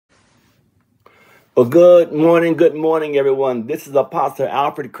Well, good morning, everyone. This is Apostle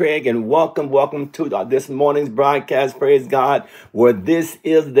Alfred Craig, and welcome to this morning's broadcast. Praise God, where this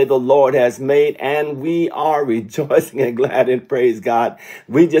is the day the Lord has made, and we are rejoicing and glad and praise God.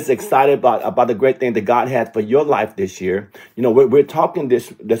 We just excited about the great thing that God has for your life this year. You know, we're talking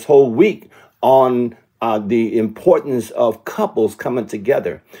this whole week on the importance of couples coming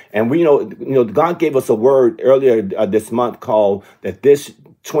together, and we know God gave us a word earlier this month called that this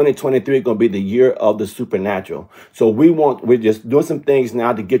 2023 is going to be the year of the supernatural. So we're just doing some things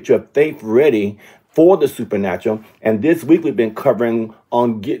now to get your faith ready for the supernatural. And this week we've been covering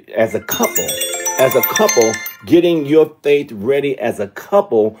on as a couple, getting your faith ready as a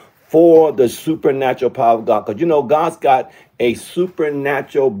couple for the supernatural power of God. Because God's got a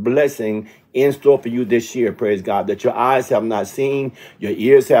supernatural blessing in store for you this year, praise God, that your eyes have not seen, your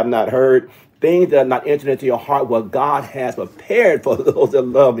ears have not heard. Things that are not entered into your heart, what God has prepared for those that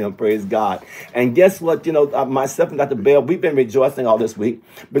love Him, praise God. And guess what? Myself and Dr. Bell, we've been rejoicing all this week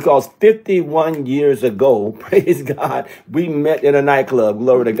because 51 years ago, praise God, we met in a nightclub,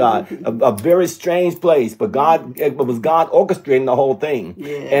 glory to God. A very strange place, but it was God orchestrating the whole thing.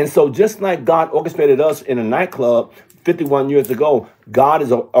 Yeah. And so just like God orchestrated us in a nightclub 51 years ago, God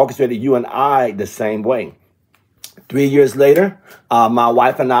has orchestrated you and I the same way. 3 years later, my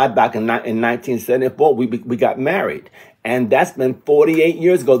wife and I, back in 1974, we got married. And that's been 48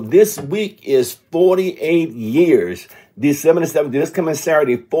 years ago. This week is 48 years. December 7th, this coming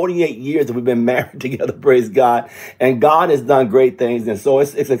Saturday, 48 years that we've been married together, praise God. And God has done great things. And so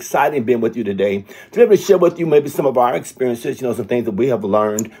it's exciting being with you today to be able to share with you maybe some of our experiences, some things that we have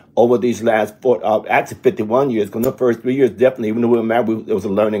learned over these last 51 years. Because the first 3 years, definitely, even though we were married, it was a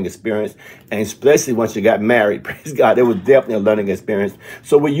learning experience. And especially once you got married, praise God, it was definitely a learning experience.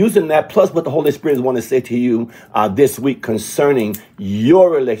 So we're using that, plus what the Holy Spirit want to say to you this week concerning your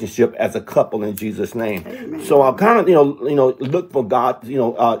relationship as a couple in Jesus' name. Amen. So I'll kind of, look for God,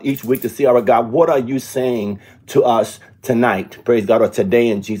 each week to see, all right, God, what are you saying to us tonight, praise God, or today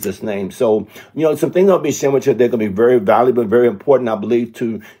in Jesus' name. So, some things I'll be sharing with you, they're going to be very valuable, very important, I believe,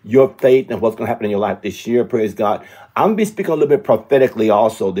 to your faith and what's going to happen in your life this year, praise God. I'm going to be speaking a little bit prophetically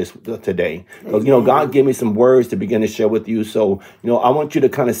also today, because, God gave me some words to begin to share with you. So, I want you to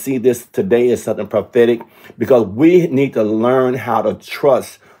kind of see this today as something prophetic, because we need to learn how to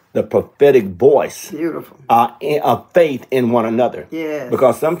trust the prophetic voice of faith in one another. Yes.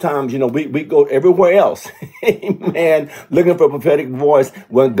 Because sometimes, we go everywhere else, amen, looking for a prophetic voice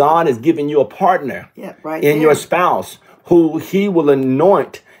when God is giving you a partner your spouse who He will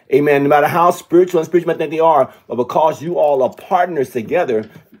anoint, amen, no matter how spiritual and spiritual they are, but because you all are partners together,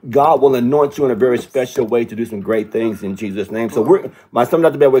 God will anoint you in a very special way to do some great things in Jesus' name. So myself and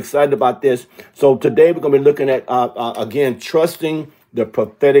Dr. Bell, we're excited about this. So today we're going to be looking at, again, trusting the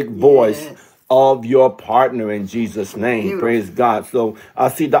prophetic voice of your partner in Jesus' name. Beautiful. Praise God. So I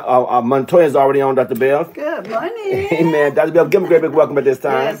see Montoya is already on, Dr. Bell. Good morning. Amen. Dr. Bell, give him a great big welcome at this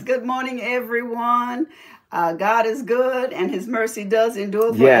time. Yes, good morning, everyone. God is good, and His mercy does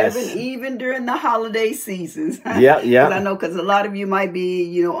endure forever, even during the holiday seasons. Yeah. I know, because a lot of you might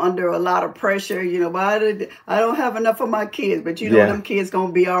be, under a lot of pressure. But I don't have enough for my kids, but them kids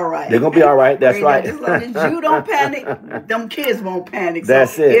gonna be all right. They're gonna be all right. That's right. As long as you don't panic, them kids won't panic.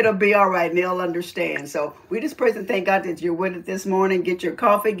 That's so it. It'll be all right, and they'll understand. So we just praise and thank God that you're with us this morning. Get your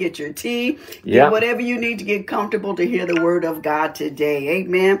coffee, get your tea, get whatever you need to get comfortable to hear the word of God today.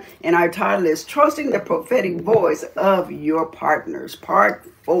 Amen. And our title is Trusting the Prophetic Voice of Your Partners, Part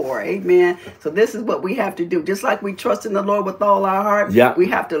 4. Amen. So this is what we have to do. Just like we trust in the Lord with all our heart, we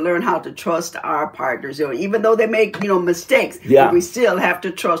have to learn how to trust our partners. Even though they make mistakes, we still have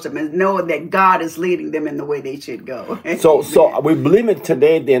to trust them and know that God is leading them in the way they should go. So we believe it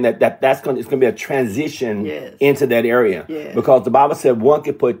today then it's going to be a transition into that area, because the Bible said one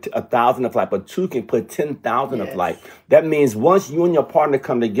can put 1,000 of flight, but two can put 10,000 of flight. That means once you and your partner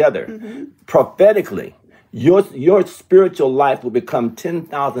come together prophetically, your spiritual life will become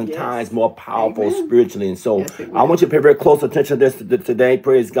 10,000 times more powerful spiritually. And so I want you to pay very close attention to this today,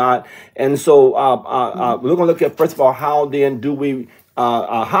 praise God. And so we're going to look at, first of all, how then do we,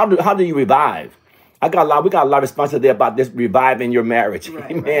 how do you revive? We got a lot of responses there about this reviving your marriage.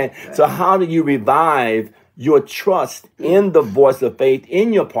 Amen. Right. So how do you revive your trust in the voice of faith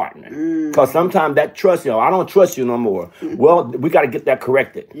in your partner? Because sometimes that trust, I don't trust you no more. Well, we got to get that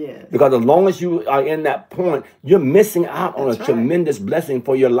corrected. Because as long as you are in that point, you're missing out on a tremendous blessing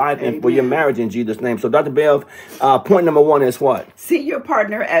for your life and for your marriage in Jesus' name. So Dr. Bev, point number one is what? See your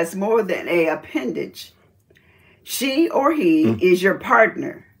partner as more than an appendage. She or he is your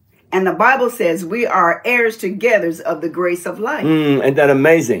partner. And the Bible says we are heirs together of the grace of life. Isn't that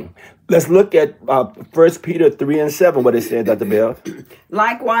amazing? Let's look at 1 Peter 3:7, what it said, Dr. Bell.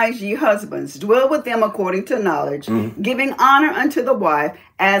 Likewise, ye husbands, dwell with them according to knowledge, giving honor unto the wife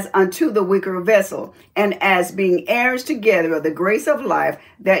as unto the weaker vessel, and as being heirs together of the grace of life,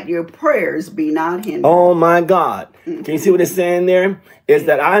 that your prayers be not hindered. Oh my God. Can you see what it's saying there? Is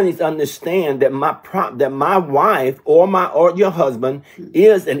that I need to understand that my wife or your husband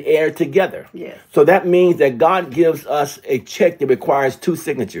is an heir together. Yes. So that means that God gives us a check that requires 2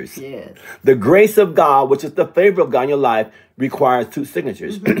 signatures. Yes. The grace of God, which is the favor of God in your life, requires 2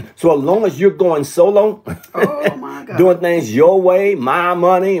 signatures. So as long as you're going solo, oh my God, doing things your way, my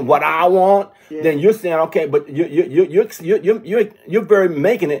money, what I want, then you're saying, okay, but you're very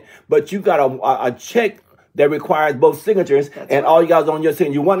making it, but you got a check that requires both signatures. That's and right. All you guys on your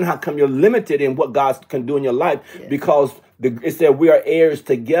saying, you wonder how come you're limited in what God can do in your life, because it said we are heirs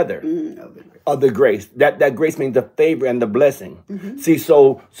together of the grace. That grace means the favor and the blessing. See,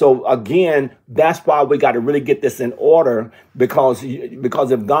 so again, that's why we got to really get this in order, because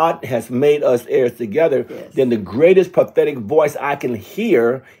if God has made us heirs together, then the greatest prophetic voice I can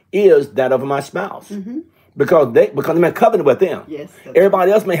hear is that of my spouse. Because I'm in covenant with them. Yes, everybody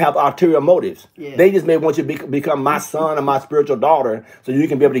else may have ulterior motives. They just may want you to become my son or my spiritual daughter, so you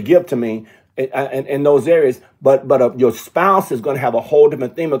can be able to give to me in those areas. But your spouse is going to have a whole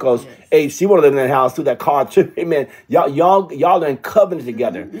different thing, because hey, she want to live in that house through that car too. Amen. Y'all are in covenant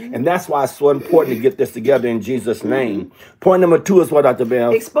together, and that's why it's so important to get this together in Jesus' name. Point number 2 is what, Dr.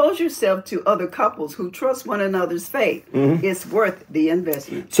 Bell? Expose yourself to other couples who trust one another's faith. It's worth the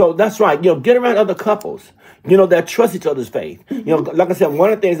investment. So that's right. Get around other couples, that trust each other's faith. Like I said,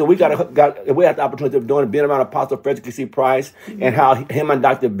 one of the things that we had the opportunity of doing, being around Apostle Frederick C. Price, and how him and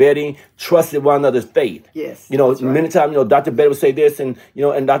Dr. Betty trusted one another's faith. Yes. Many times, Dr. Betty would say this, and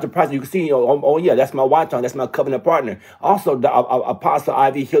and Dr. Price, you can see, oh yeah, that's my wife, that's my covenant partner. Also, Apostle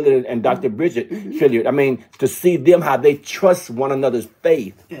Ivy Hilliard and Dr. Bridget Hilliard. I mean, to see them how they trust one another's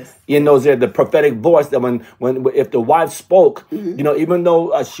faith. Yes. The prophetic voice that when if the wife spoke, even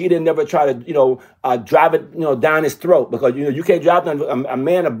though she didn't never try to drive it down his throat, because you can't drive a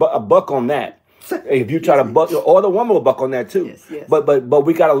man a buck on that. If you try to buck, or the woman will buck on that too. Yes. But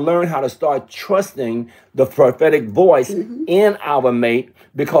we got to learn how to start trusting the prophetic voice in our mate,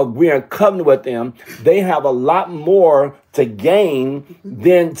 because we're in covenant with them. They have a lot more to gain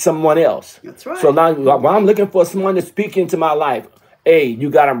than someone else. That's right. So now, while I'm looking for someone to speak into my life, hey, you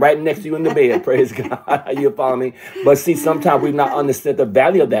got them right next to you in the bed. Praise God. You follow me? But see, sometimes we've not understood the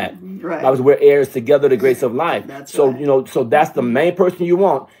value of that. Right. Because we're heirs together, the grace of life. That's so, right. So that's the main person you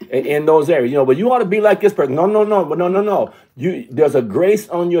want in those areas. But you want to be like this person. No. There's a grace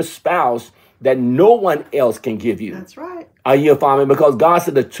on your spouse that no one else can give you. That's right. Are you following me? Because God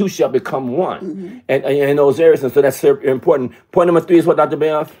said the two shall become one. And in those areas. And so that's important. Point number 3 is what, Dr.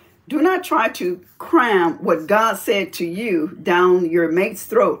 Bell? Do not try to cram what God said to you down your mate's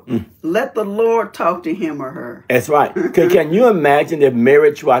throat. Let the Lord talk to him or her. That's right. Can you imagine if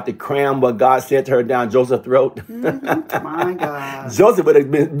Mary tried to cram what God said to her down Joseph's throat? My God. Joseph would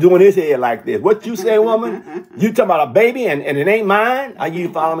have been doing his head like this. What you say, woman? You talking about a baby and it ain't mine? Are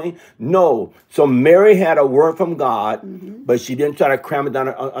you following me? No. So Mary had a word from God, but she didn't try to cram it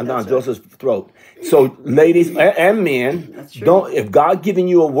down Joseph's throat. So ladies and men, if God giving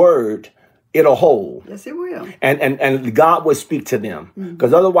you a word, it'll hold. Yes, it will. And God will speak to them.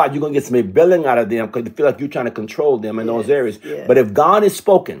 Because otherwise you're going to get some rebellion out of them, because you feel like you're trying to control them in those areas. Yes. But if God is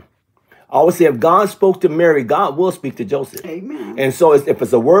spoken, I always say if God spoke to Mary, God will speak to Joseph. Amen. And so if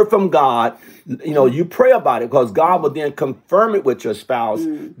it's a word from God, you pray about it, because God will then confirm it with your spouse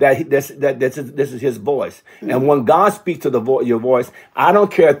that this is his voice. And when God speaks to your voice, I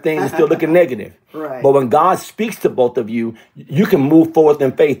don't care if things are still looking negative. Right. But when God speaks to both of you, you can move forward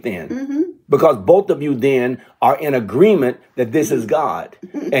in faith then. Because both of you then are in agreement that this is God.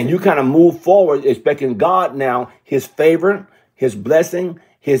 And you kind of move forward expecting God now, his favor, his blessing,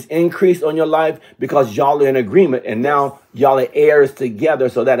 his increase on your life, because y'all are in agreement. And now y'all are heirs together,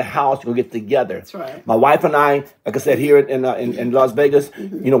 so that a house will get together. That's right. My wife and I, like I said, here in Las Vegas,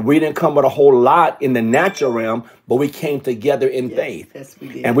 we didn't come with a whole lot in the natural realm, but we came together in faith. Yes, we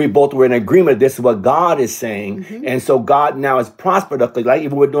did. And we both were in agreement. This is what God is saying. And so God now has prospered us, like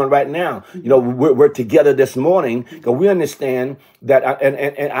even we're doing right now. We're together this morning, because we understand that,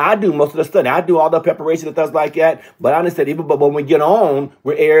 and I do most of the study. I do all the preparation and stuff like that. But I understand, but when we get on,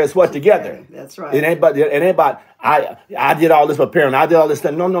 we're heirs together. That's right. It ain't about I did all this preparing. I did all this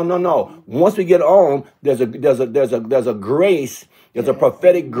stuff. No. Once we get on, there's a grace. There's a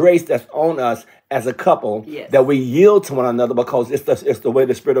prophetic grace that's on us as a couple, that we yield to one another, because it's the way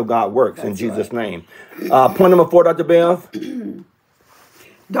the Spirit of God works. That's in Jesus' name. Point number 4, Dr. Bell.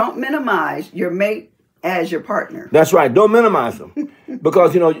 Don't minimize your mate as your partner. That's right. Don't minimize them.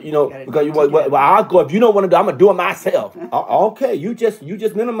 Because because I'll go, if you don't want to do it, I'm gonna do it myself. Okay, you just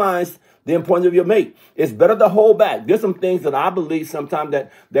minimize the importance of your mate. It's better to hold back. There's some things that I believe sometimes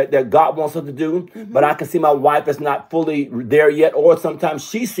that God wants us to do, but I can see my wife is not fully there yet, or sometimes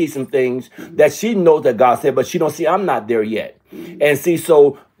she sees some things that she knows that God said, but she don't see I'm not there yet. And see,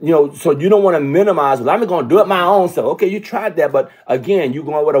 so so you don't want to minimize. Well, I'm going to do it my own self. Okay, you tried that, but again, you're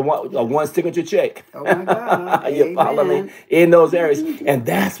going with a one signature check. Oh my God! You follow me in those areas, and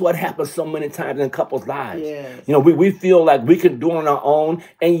that's what happens so many times in couples' lives. Yes. We feel like we can do it on our own,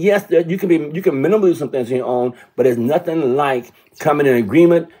 and yes, you can minimally do some things on your own, but there's nothing like coming in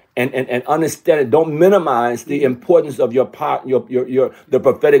agreement. And understand it. Don't minimize the importance of your part, the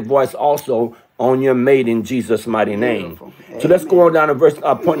prophetic voice also on your mate in Jesus' mighty name. So let's go on down to verse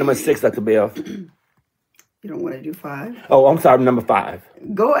point number 6, Dr. Bell. You don't want to do 5? Oh, I'm sorry, number 5.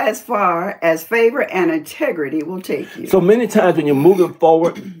 Go as far as favor and integrity will take you. So many times when you're moving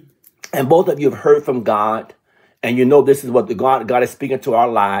forward, and both of you have heard from God, and this is what God is speaking to our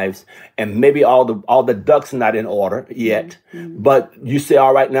lives, and maybe all the ducks are not in order yet, but you say,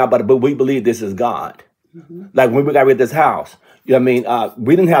 all right now, but we believe this is God. Like when we got rid of this house, we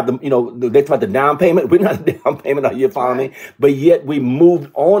didn't have they talk about the down payment. We didn't have the down payment. Are you following me? But yet we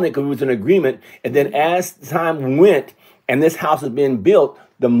moved on it because it was an agreement. And then as time went, and this house is being built,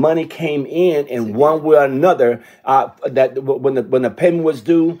 the money came in one way or another. That when the payment was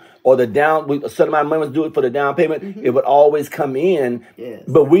due, or a certain amount of money was due for the down payment, it would always come in. Yes.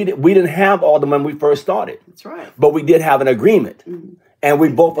 But we didn't have all the money when we first started. That's right. But we did have an agreement. And we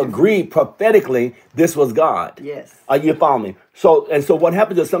both agreed prophetically this was God. Yes. Are you following me? So what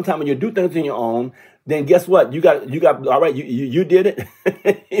happens is sometimes when you do things on your own, then guess what? You got all right. You did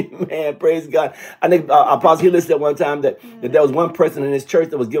it. Man, praise God. I think Apostle Healy said one time that there was one person in his church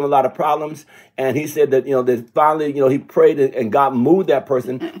that was giving a lot of problems, and he said that that finally he prayed and God moved that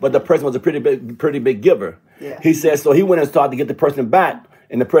person, but the person was a pretty big giver. Yeah. He said so he went and started to get the person back.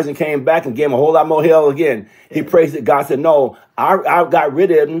 And the person came back and gave him a whole lot more hell again. Yeah. He praised it. God said, no, I got rid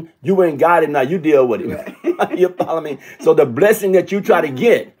of him. You ain't got him. Now you deal with him. Right. You follow me? So the blessing that you try to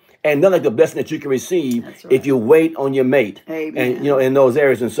get, and not like the blessing that you can receive if you wait on your mate. Amen. And in those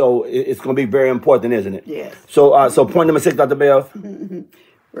areas. And so it's going to be very important, isn't it? Yes. So point number 6, Dr. Bell.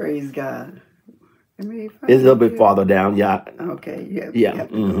 Praise God. It's a little bit farther down. Yeah. Okay. Yeah.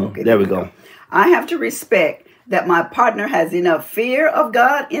 Okay, there we go. I have to respect that my partner has enough fear of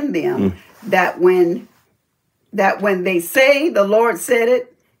God in them that when they say the Lord said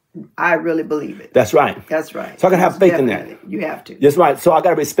it, I really believe it. That's right. That's right. So I can have faith in that. You have to. That's right. So I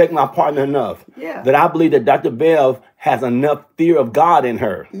got to respect my partner enough that I believe that Dr. Bev has enough fear of God in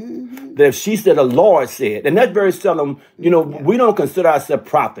her. That if she said the Lord said, and that's very seldom, we don't consider ourselves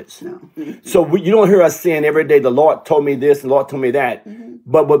prophets. No. So you don't hear us saying every day, the Lord told me this, the Lord told me that.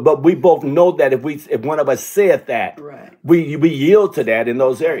 But we both know that if one of us said that, we yield to that in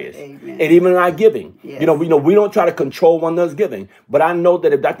those areas. Amen. And even in our giving, we don't try to control one another's giving. But I know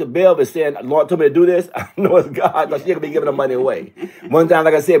that if Dr. Bev is saying, the Lord told me to do this, I know it's God, because she could be giving the money away. One time,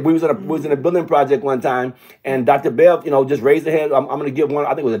 like I said, we was in a building project one time, and Dr. Bev, just raised her hand. I'm going to give one.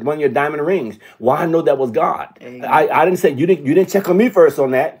 I think it was one of your diamond rings. Well, I know that was God. I didn't say you didn't check on me first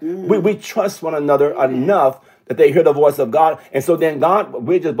on that. We trust one another enough that they hear the voice of God. And so then God,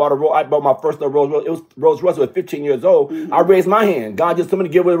 we just bought I bought my first Rolls Royce. It was Rolls Royce. I was 15 years old. I raised my hand. God just told me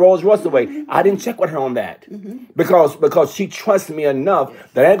to give her the Rolls Royce away. I didn't check with her on that because she trusts me enough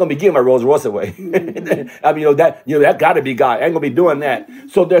that I ain't gonna be giving my Rolls Royce away. I mean, that got to be God. I ain't gonna be doing that.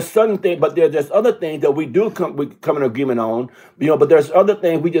 So there's certain things, but there's other things that we come in agreement on. But there's other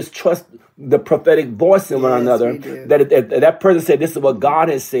things we just trust the prophetic voice in one another. That if that person said this is what God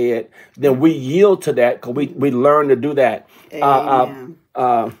has said, then we yield to that because we learn to do that.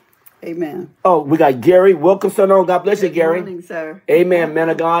 Amen. Oh, we got Gary Wilkinson on. God bless you, Gary. Good morning, sir. Amen, man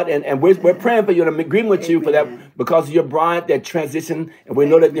of God. And we're praying for you and I'm agreeing with you for that because of your bride that transition. And we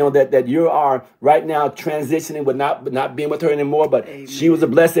know that that you are right now transitioning with not being with her anymore. But she was a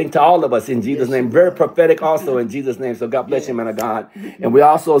blessing to all of us in Jesus' name. Very prophetic also in Jesus' name. So God bless you, man of God. And we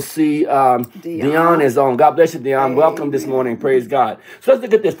also see Dion is on. God bless you, Dion. Welcome this morning. Praise God. So let's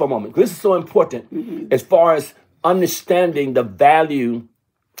look at this for a moment. This is so important as far as understanding the value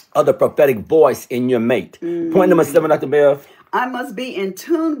of the prophetic voice in your mate. Point number 7, Dr. Bev. I must be in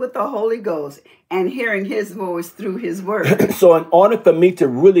tune with the Holy Ghost and hearing his voice through his word. So in order for me to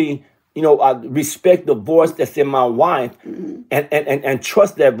really, respect the voice that's in my wife and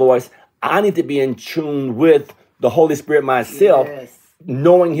trust that voice, I need to be in tune with the Holy Spirit myself,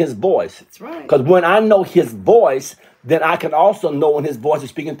 knowing his voice. That's right. Because when I know his voice, then I can also know when his voice is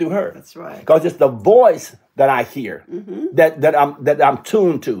speaking through her. That's right. Because it's the voice that I hear, that I'm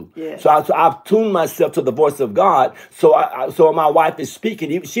tuned to. Yeah. So I've tuned myself to the voice of God. So when my wife is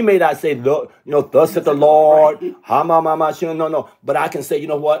speaking, she may not say, thus said the Lord, no. But I can say, you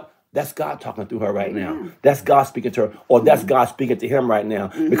know what? That's God talking through her right now. That's God speaking to her, or that's God speaking to him right now,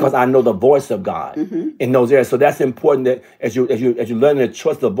 because I know the voice of God in those areas. So that's important, that as you learn to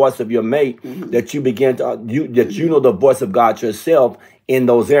trust the voice of your mate, that you begin to you know the voice of God yourself in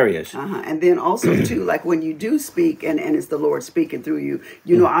those areas. And then also too, like when you do speak and it's the Lord speaking through you,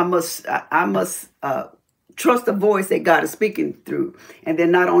 you know, I must trust the voice that God is speaking through. And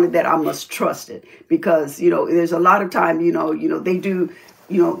then not only that, I must trust it, because, there's a lot of time, they do,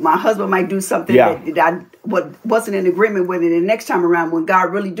 my husband might do something that I wasn't in agreement with it. And the next time around, when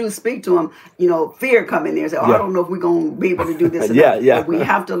God really do speak to him, fear come in there and say, I don't know if we're going to be able to do this. But we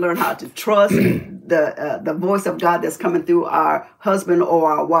have to learn how to trust the voice of God that's coming through our husband or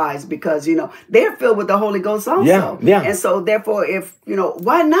our wives, because, they're filled with the Holy Ghost also. And so therefore, if,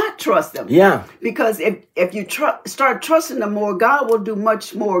 why not trust them? Because if you start trusting them more, God will do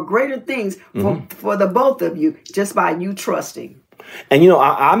much more greater things for the both of you, just by you trusting. And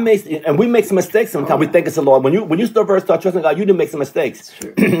we make some mistakes sometimes. We think it's the Lord. When you first start trusting God, you do make some mistakes.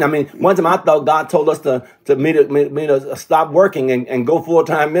 I mean, one time I thought God told us to stop working and go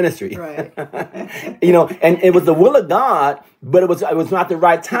full-time ministry. Right. And it was the will of God, but it was not the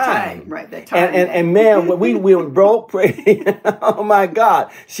right time. That time. And man, we were broke. Oh my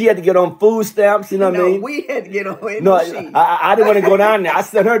God, she had to get on food stamps. You know what I mean? We had to get on. I didn't want to go down there. I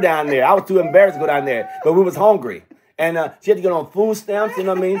sent her down there. I was too embarrassed to go down there, but we was hungry. And she had to get on food stamps, you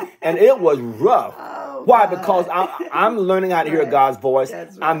know what I mean? And it was rough. Why? God. Because I'm learning how to hear God's voice.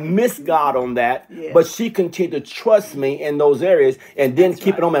 I miss God on that. But she continued to trust me in those areas and then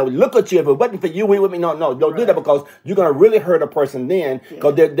keep it on me. Look at you. If it wasn't for you, we would be. No, don't do that, because you're going to really hurt a person then,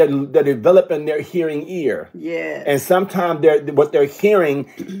 because they're developing their hearing ear. And sometimes what they're hearing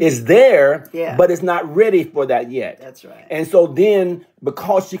is there, but it's not ready for that yet. That's right. And so then,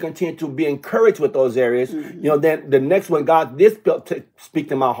 because she continued to be encouraged with those areas, then the next one, God did speak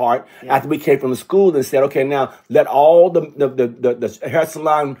to my heart after we came from the school and said, okay, now let all the hair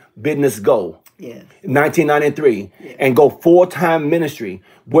salon business go. In 1993, and go full-time ministry.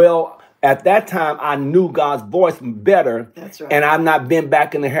 Well, at that time, I knew God's voice better. That's right. And I've not been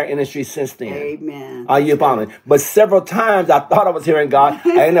back in the hair industry since then. Amen. Are you following me? But several times I thought I was hearing God.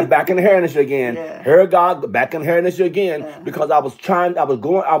 I ended up back in the hair industry again. Heard God, back in the hair industry again, because I was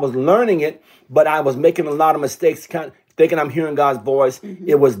learning it, but I was making a lot of mistakes, thinking I'm hearing God's voice.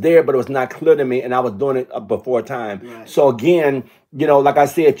 It was there, but it was not clear to me, and I was doing it before time. So again, like I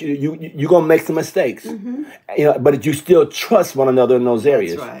said, you're going to make some mistakes, but you still trust one another in those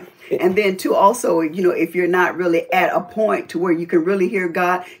areas. That's right. And then too, also, if you're not really at a point to where you can really hear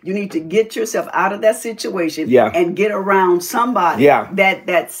God, you need to get yourself out of that situation and get around somebody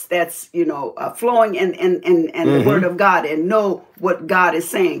that's flowing in the word of God and know what God is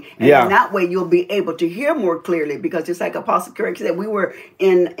saying. And in that way, you'll be able to hear more clearly, because just like Apostle Craig said, we were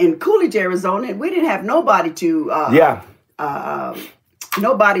in Coolidge, Arizona, and we didn't have nobody to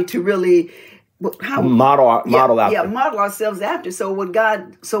really model ourselves after. So what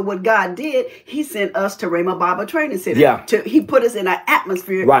God did, He sent us to Rhema Bible Training Center. He put us in an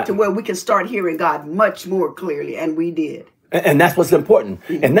atmosphere to where we can start hearing God much more clearly, and we did. And that's what's important.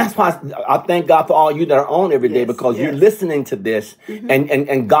 And that's why I thank God for all you that are on every day, because you're listening to this,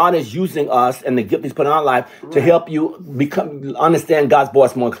 and God is using us and the gift He's put in our life to help you understand God's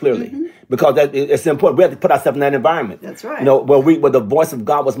voice more clearly. Because it's important. We have to put ourselves in that environment. That's right. Where the voice of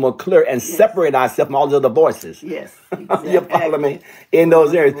God was more clear, and separate ourselves from all the other voices. Exactly. You follow me in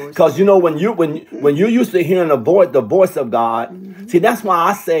those areas? Because when you're used to hearing the voice of God, see, that's why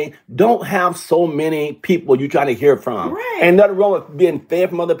I say don't have so many people you're trying to hear from. Ain't nothing wrong with being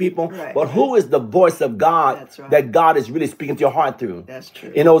fed from other people, but who is the voice of God that God is really speaking to your heart through? That's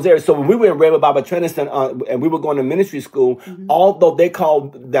true. In those areas. So when we were in Rhema Bible Training Center, and we were going to ministry school, although they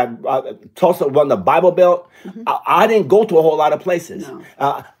called that Tulsa run the Bible Belt, I didn't go to a whole lot of places.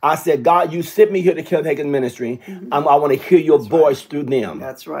 I said, God, you sent me here to Kenneth Hagin's ministry. I want to hear your voice through them.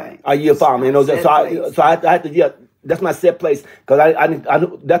 That's right. Are you following me? So I had to, that's my set place, because I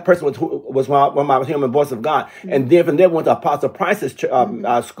knew that person was when I was hearing the voice of God. And then from there, went to Apostle Price's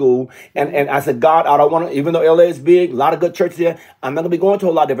school. And I said, God, I don't want to, even though LA is big, a lot of good churches here, I'm not going to be going to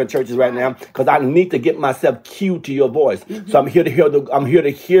a lot of different churches right now, because I need to get myself cued to your voice. So I'm here to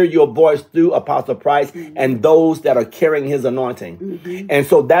hear your voice through Apostle Price and those that are carrying his anointing. And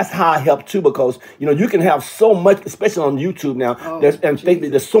so that's how I help too, because you can have so much, especially on YouTube now.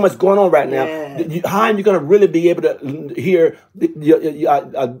 There's so much going on right now. How are you going to really be able to hear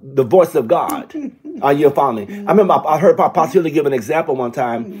the voice of God. You follow me? I remember I heard Apostle give an example one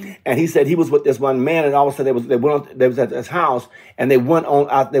time, and he said he was with this one man, and all of a sudden they was at his house, and they went on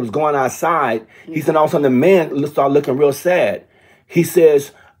out. They was going outside. He said all of a sudden the man started looking real sad. He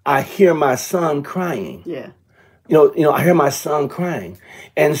says, "I hear my son crying." Yeah. I hear my son crying.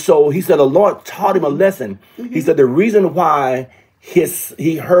 And so he said the Lord taught him a lesson. He said the reason why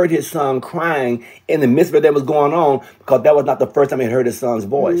he heard his son crying in the midst of what that was going on, because that was not the first time he heard his son's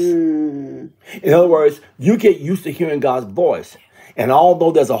voice. In other words, you get used to hearing God's voice. And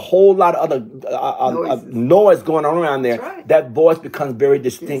although there's a whole lot of other noise going on around there, that voice becomes very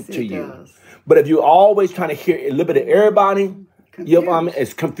distinct to you. Does. But if you're always trying to hear a little bit of everybody,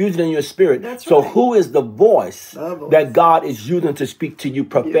 it's confusing in your spirit. That's so who is the voice that God is using to speak to you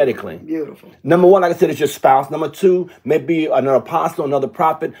prophetically? Beautiful. Number one, like I said, it's your spouse. Number two, maybe another apostle, another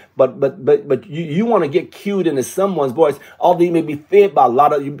prophet. But you want to get cued into someone's voice. Although you may be fed by a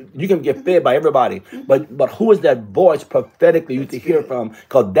lot of you can get fed by everybody. But who is that voice prophetically you to hear from?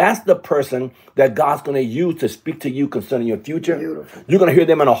 Because that's the person that God's going to use to speak to you concerning your future. Beautiful. You're going to hear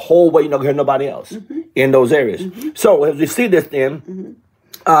them in a whole way. You're not going to hear nobody else in those areas. So as we see this then,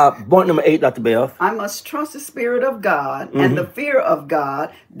 point number 8, Dr. Bell. I must trust the Spirit of God and the fear of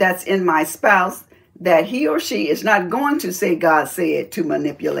God that's in my spouse, that he or she is not going to say God said to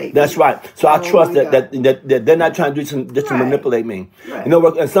manipulate That's me. right. So I trust that they're not trying to do just to manipulate me. Right.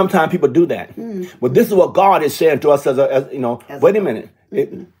 And sometimes people do that. But this is what God is saying to us as wait a minute.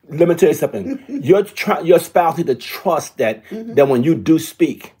 Let me tell you something. Your spouse needs to trust that when you do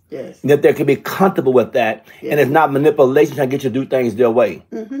speak, that they can be comfortable with that, and it's not manipulation trying to get you to do things their way.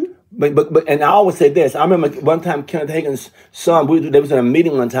 But and I always say this. I remember one time Kenneth Hagin's son, they was in a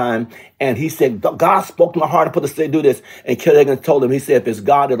meeting one time, and he said, God spoke to my heart to put us to do this. And Kenneth Hagin told him, he said, if it's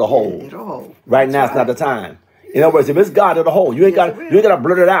God, it'll hold. It'll hold. Right now, it's not the time. In other words, if it's God, it'll hold. You ain't got to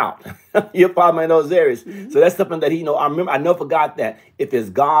blurt it out. You're probably in those areas. So that's something that I never forgot that. If it's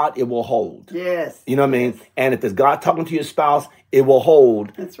God, it will hold. Yes. You know what I mean? And if it's God talking to your spouse, it will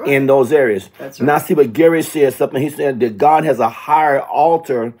hold in those areas. That's right. Now see what Gary said something. He said that God has a higher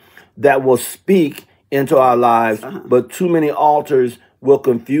altar that will speak into our lives, but too many altars will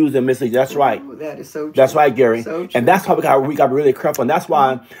confuse and mislead. That's right. Ooh, that is so true. That's right, Gary. So and that's how we got really careful. And that's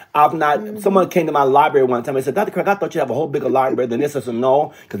why I've not. Someone came to my library one time and said, Dr. Craig, I thought you have a whole bigger library than this. I said,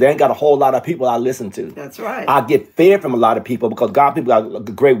 no, because they ain't got a whole lot of people I listen to. That's right. I get fed from a lot of people because God people got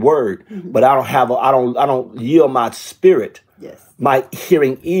a great word, but I don't yield my spirit. Yes. My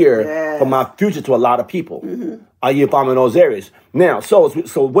hearing ear for my future to a lot of people. Are you following those areas? Now, so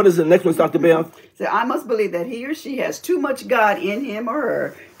what is the next one, Dr. Bell? So I must believe that he or she has too much God in him or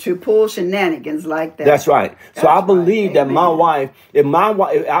her to pull shenanigans like that. That's right. So I believe that my wife,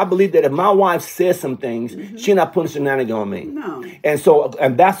 I believe that if my wife says some things, she's not putting shenanigans on me. No.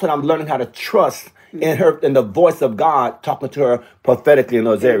 And that's what I'm learning how to trust in her, in the voice of God talking to her prophetically in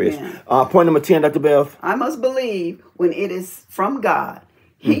those areas. Point number 10, Dr. Bell. I must believe when it is from God,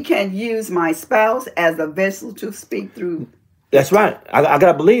 he can use my spouse as a vessel to speak through. That's right. I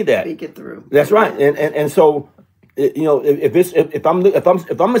gotta believe that. Speak it through. That's right. And so, if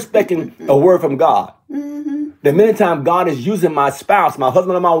I'm expecting a word from God, then many times God is using my spouse, my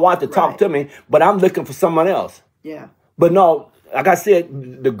husband or my wife to talk to me, but I'm looking for someone else. Yeah. But no, like I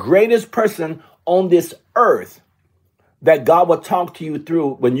said, the greatest person on this earth that God will talk to you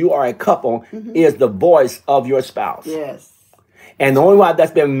through when you are a couple is the voice of your spouse. Yes. And the only why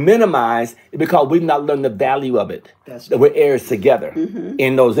that's been minimized is because we've not learned the value of it. That we're heirs together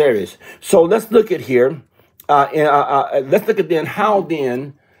in those areas. So let's look at here. Let's look at then how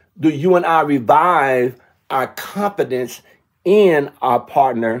then do you and I revive our confidence in our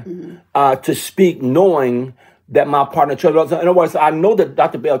partner to speak knowing that my partner trusts. In other words, I know that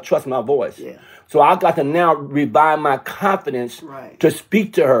Dr. Bell trusts my voice. Yeah. So I got to now revive my confidence to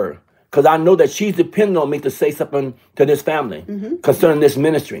speak to her. Because I know that she's depending on me to say something to this family concerning this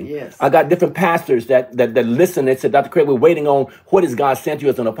ministry. Yes. I got different pastors that listen and say, Dr. Craig, we're waiting on what is God sent you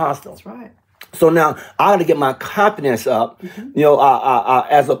as an apostle. That's right. So now I got to get my confidence up,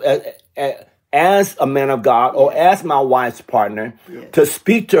 as a man of God or as my wife's partner to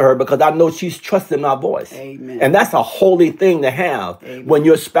speak to her because I know she's trusting my voice. Amen. And that's a holy thing to have when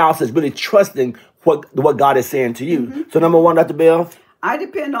your spouse is really trusting what God is saying to you. So number 1, Dr. Bell. I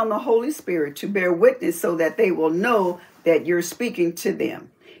depend on the Holy Spirit to bear witness so that they will know that you're speaking to them.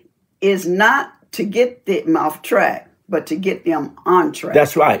 Is not to get them off track, but to get them on track.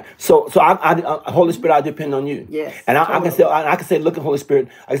 That's right. So Holy Spirit, I depend on you. Yes. And I can say, look at Holy Spirit.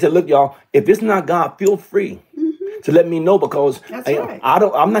 I can say, look, y'all, if it's not God, feel free to let me know, because That's right.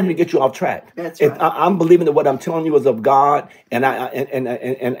 I'm not here to get you off track. That's If right. I'm believing that what I'm telling you is of God, and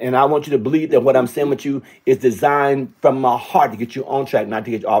I want you to believe that what I'm saying with you is designed from my heart to get you on track, not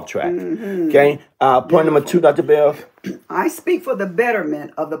to get you off track. Okay. Point number 2, Dr. Bev. I speak for the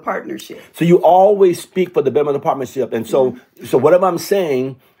betterment of the partnership. So you always speak for the betterment of the partnership, and so whatever I'm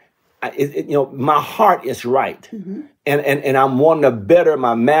saying, my heart is right, and I'm wanting to better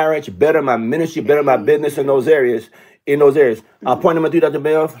my marriage, better my ministry, better my business in those areas. Point number 3, Dr.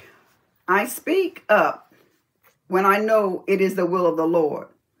 Bev. I speak up when I know it is the will of the Lord,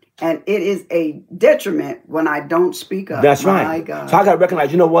 and it is a detriment when I don't speak up. That's My right. God. So I got to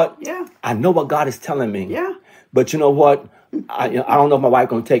recognize, you know what? Yeah. I know what God is telling me. Yeah. But you know what? I don't know if my wife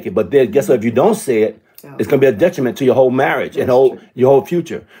going to take it. But then, guess what? If you don't say it, it's going to be a detriment to your whole marriage and your whole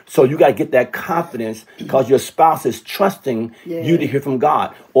future. So you got to get that confidence, because your spouse is trusting you to hear from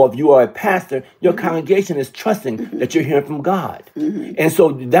God. Or if you are a pastor, your congregation is trusting that you're hearing from God. And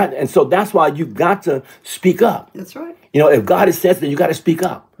so that's why you got to speak up. That's right. If God has said that, you got to speak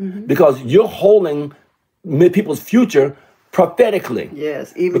up, because you're holding people's future prophetically.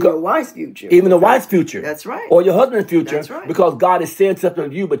 Yes, even your wife's future. Even the wife's future. That's right. Or your husband's future. That's right. Because God is saying something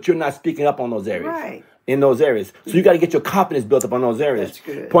to you, but you're not speaking up on those areas. Right. In those areas. So you got to get your confidence built up on those areas. That's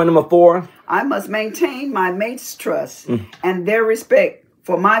good. Point number 4. I must maintain my mate's trust and their respect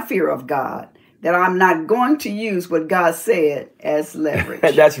for my fear of God, that I'm not going to use what God said as leverage.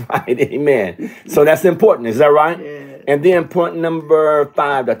 That's right. Amen. So that's important. Is that right? Yeah. And then point number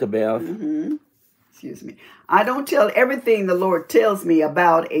 5, Dr. Bev. Excuse me. I don't tell everything the Lord tells me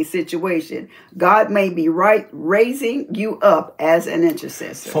about a situation. God may be raising you up as an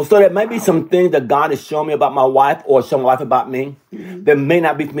intercessor. So there may be some things that God is showing me about my wife, or showing my wife about me, that may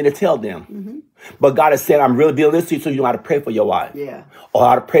not be for me to tell them. But God has said, I'm really dealing with you, so you know how to pray for your wife. Yeah. Or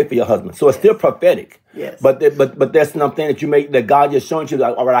how to pray for your husband. So it's still prophetic. Yes. But there's something that God just showing you,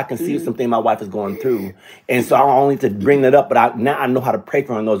 like, all right, I can see something my wife is going through. And so I don't need to bring that up, but now I know how to pray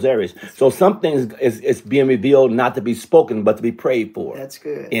for her in those areas. So some things is being revealed, not to be spoken, but to be prayed for. That's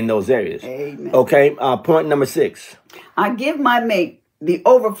good. In those areas. Amen. Okay. Point number 6. I give my mate the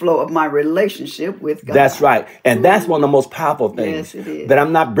overflow of my relationship with God. That's right. And that's one of the most powerful things. Yes, it is. That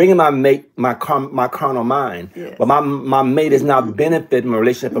I'm not bringing my mate, my carnal mind, but my mate is now benefiting my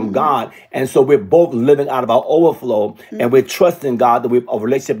relationship from God. And so we're both living out of our overflow, and we're trusting God, that we a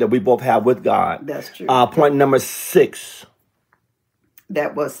relationship that we both have with God. That's true. Point number 6.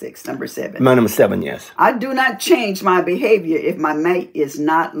 That was 6. Number 7. Number 7, yes. I do not change my behavior if my mate is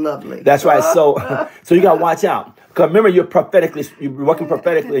not lovely. That's right. So you got to watch out. Because remember, you're working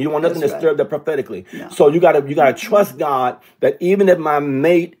prophetically, and you want nothing to disturb that prophetically. No. So you gotta trust God that even if my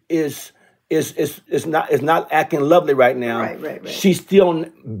mate is not acting lovely right now, right. she's still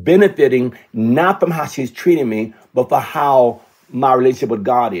benefiting, not from how she's treating me, but for how my relationship with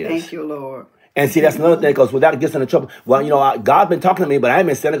God is. Thank you, Lord. And see, that's another thing, because without getting in trouble, well, God been talking to me, but I ain't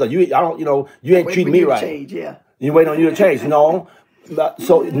been saying it, because you ain't treating me right. Change, yeah. You waiting on you to change, no.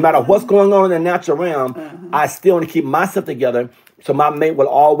 So no matter what's going on in the natural realm, I still want to keep myself together, so my mate will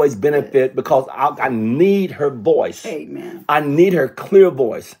always benefit, because I need her voice. Amen. I need her clear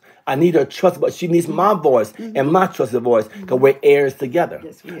voice. I need her trust, but she needs my voice and my trusted voice, because we're heirs together.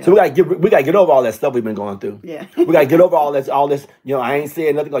 Yes, we are. So we gotta get over all that stuff we've been going through. Yeah. We gotta get over all this. I ain't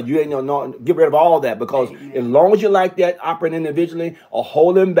saying nothing, because you ain't no. Get rid of all that, because as long as you're like that, operating individually or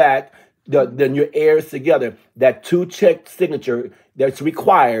holding back, then you're heirs together. That 2-check signature that's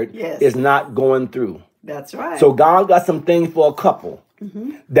required is not going through. That's right. So God got some things for a couple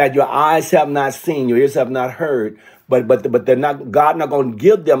that your eyes have not seen, your ears have not heard, but they're not. God not going to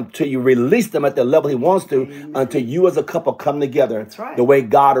give them till you release them at the level He wants to, until you as a couple come together the way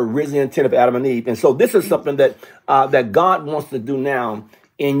God originally intended for Adam and Eve. And so this is something that that God wants to do now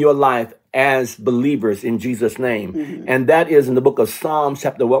in your life as believers in Jesus' name, and that is in the book of Psalms,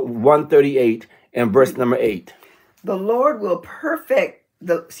 chapter 138 and verse number 8. The Lord will perfect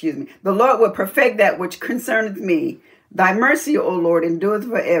that which concerneth me. Thy mercy, O Lord, endureth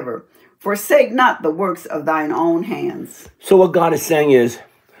forever. Forsake not the works of thine own hands. So what God is saying is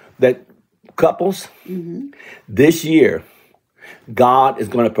that couples, this year, God is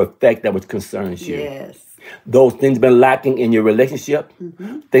going to perfect that which concerns you. Yes. Those things been lacking in your relationship.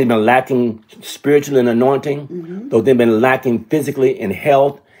 Things been lacking spiritually in anointing. Those things been lacking physically in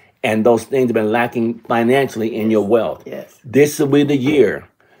health. And those things have been lacking financially in your wealth. Yes. This will be the year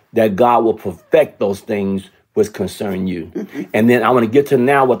that God will perfect those things which concern you. And then I want to get to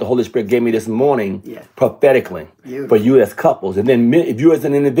now what the Holy Spirit gave me this morning prophetically for you as couples. And then if you as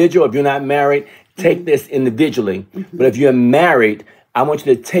an individual, if you're not married, take this individually. But if you're married, I want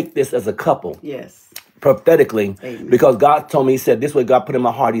you to take this as a couple. Yes. prophetically, Amen. because God told me, he said, this way God put in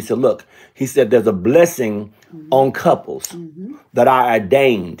my heart. He said, look, he said, there's a blessing on couples that I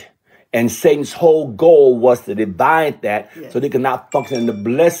ordained. And Satan's whole goal was to divide that so they could not function in the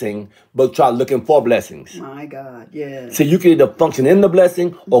blessing, but try looking for blessings. My God, yes. So you can either function in the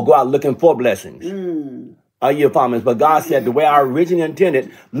blessing or go out looking for blessings. Are you following me? But God said the way I originally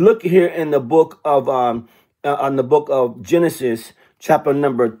intended. Look here in the book of Genesis, chapter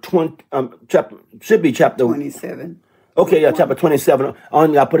number 20. Should be chapter 27. Okay, yeah, chapter 27.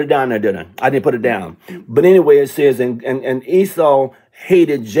 I put it down there, didn't I? I didn't put it down. But anyway, it says, and Esau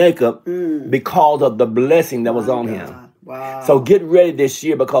hated Jacob because of the blessing that was on him. Wow. So get ready this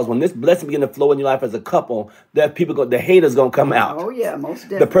year, because when this blessing begin to flow in your life as a couple, that the haters gonna come out. Oh yeah, most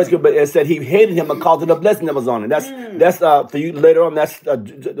definitely. The person, but it said he hated him because of the blessing that was on him. That's for you later on. That's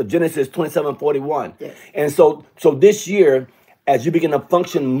Genesis 27:41. Yes. And so this year, as you begin to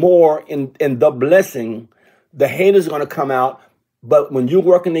function more in the blessing, the haters are going to come out. But when you're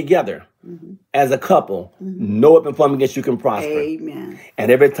working together as a couple, no weapon formed against you can prosper. Amen. And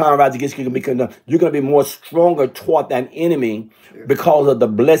every time rise against you, you're going to be more stronger toward that enemy because of the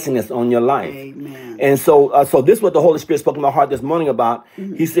blessing that's on your life. Amen. And so this is what the Holy Spirit spoke in my heart this morning about.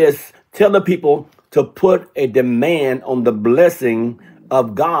 He says, tell the people to put a demand on the blessing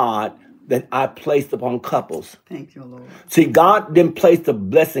of God that I placed upon couples. Thank you, Lord. See, God didn't place the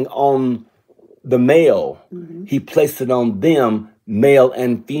blessing on the male. He placed it on them, male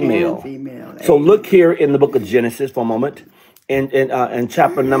and female. So look here in the book of Genesis for a moment, in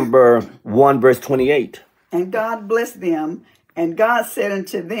chapter number 1, verse 28. And God blessed them, and God said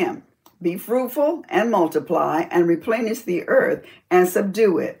unto them, be fruitful and multiply and replenish the earth and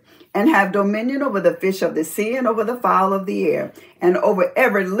subdue it, and have dominion over the fish of the sea and over the fowl of the air and over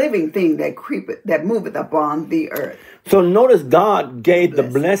every living thing that creepeth, that moveth upon the earth. So notice God gave the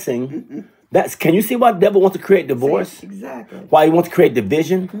blessing. Can you see why the devil wants to create divorce? Exactly. Why he wants to create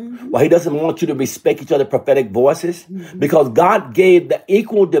division? Why he doesn't want you to respect each other's prophetic voices? Because God gave the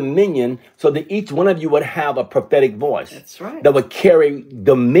equal dominion so that each one of you would have a prophetic voice. That's right. That would carry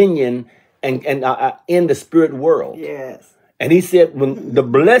dominion and in the spirit world. Yes. And he said, when the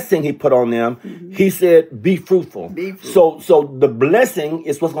blessing he put on them, he said, be fruitful. Be fruitful. So the blessing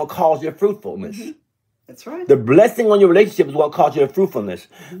is what's going to cause your fruitfulness. That's right. The blessing on your relationship is what cause you to fruitfulness.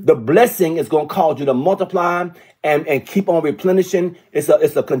 The blessing is going to cause you to multiply and keep on replenishing. It's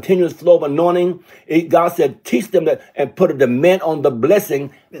a continuous flow of anointing. God said, teach them that and put a demand on the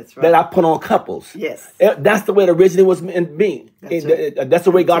blessing that I put on couples. Yes. That's the way it originally was meant to be. That's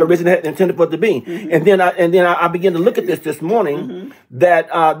the way God originally had intended for it to be. And then I began to look at this morning that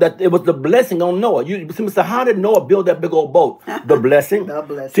it was the blessing on Noah. So how did Noah build that big old boat? The blessing. The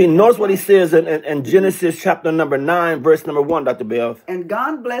blessing. See, notice what he says in Genesis chapter number 9, verse number 1, Dr. Bev. And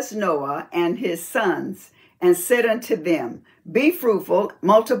God blessed Noah and his sons, and said unto them, be fruitful,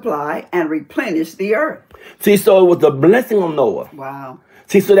 multiply, and replenish the earth. See, so it was the blessing on Noah. Wow.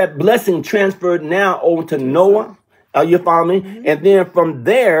 See, so that blessing transferred now over to Noah. You follow me? And then from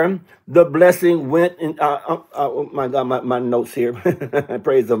there, the blessing went in. Oh my God, my notes here.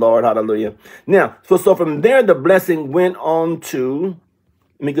 Praise the Lord. Hallelujah. Now, so from there, the blessing went on to,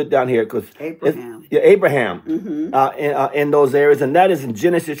 let me get down here because Abraham. Abraham in those areas. And that is in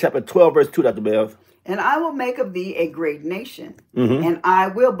Genesis chapter 12, verse 2, Dr. Bev. And I will make of thee a great nation, and I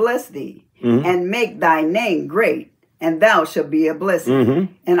will bless thee, and make thy name great, and thou shalt be a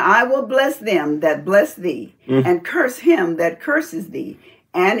blessing. And I will bless them that bless thee, and curse him that curses thee.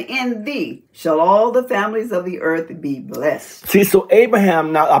 And in thee shall all the families of the earth be blessed. See, so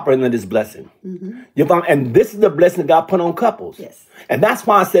Abraham now operating in this blessing. You found, and this is the blessing God put on couples. Yes. And that's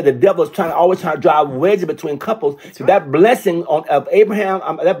why I said the devil is always trying to drive wedges between couples. Right. That blessing of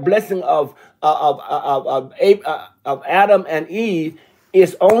Abraham, that blessing of Adam and Eve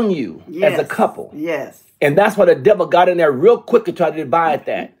is on you as a couple. Yes. And that's why the devil got in there real quick to try to divide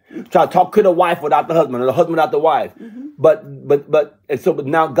that. Try to talk to the wife without the husband, or the husband without the wife. But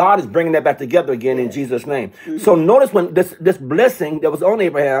now God is bringing that back together again in Jesus' name. So notice when this blessing that was on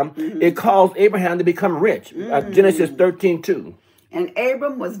Abraham, it caused Abraham to become rich. Genesis 13:2. And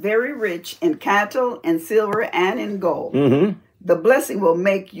Abram was very rich in cattle and silver and in gold. The blessing will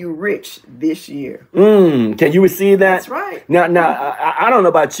make you rich this year. Can you receive that? That's right. Now I don't know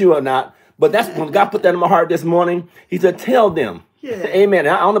about you or not, but that's when God put that in my heart this morning. He said, tell them. Yeah. Amen.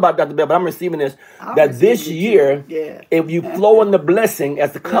 I don't know about Dr. Bell, but I'm receiving this. That this year, if you flow in the blessing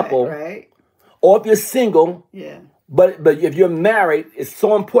as a couple, or if you're single, but if you're married, it's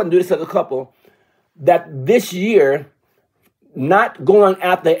so important to do this as a couple, that this year, not going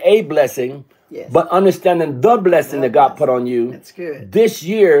after a blessing, Yes. but understanding the blessing that God put on you. That's good. This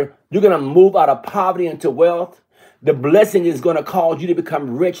year, you're going to move out of poverty into wealth. The blessing is going to cause you to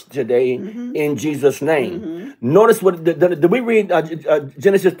become rich today in Jesus' name. Notice what, did we read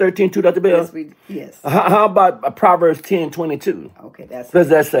Genesis 13:2, Dr. Bill? Yes. How about Proverbs 10:22? Okay, that's What does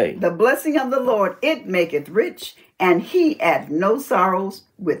that say? The blessing of the Lord, it maketh rich, and he add no sorrows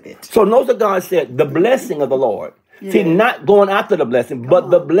with it. So notice what God said, the blessing of the Lord. Yeah. See, not going after the blessing,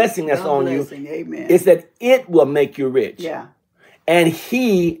 but the blessing that's on you. Amen. It said it will make you rich. Yeah. And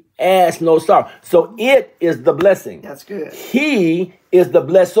he adds no sorrow. So it is the blessing. That's good. He is the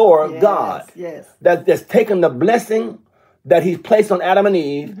blessor, God. Yes. That's taken the blessing that he placed on Adam and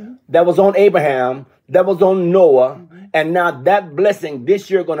Eve, that was on Abraham, that was on Noah, and now that blessing this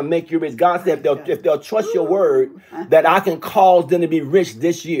year going to make you rich. God said if they'll trust your word, that I can cause them to be rich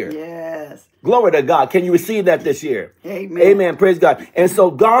this year. Yes. Glory to God. Can you receive that this year? Amen. Amen. Praise God. And so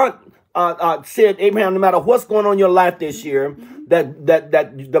God said, Abraham, no matter what's going on in your life this year, that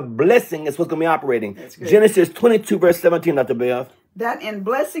the blessing is what's going to be operating. Genesis 22, verse 17, Dr. Beth. That in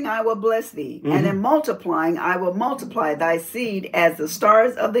blessing I will bless thee, and in multiplying I will multiply thy seed as the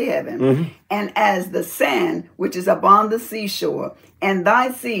stars of the heaven, and as the sand which is upon the seashore, and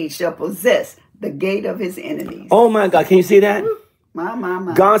thy seed shall possess the gate of his enemies. Oh my God, can you see that?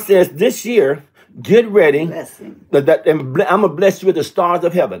 My. God says this year, get ready. Blessing. I'm going to bless you with the stars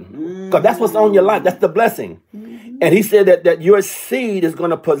of heaven. Because that's what's on your life. That's the blessing. And he said that your seed is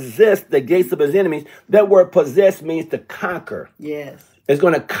going to possess the gates of his enemies. That word possess means to conquer. Yes. It's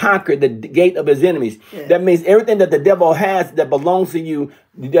going to conquer the gate of his enemies. Yes. That means everything that the devil has that belongs to you,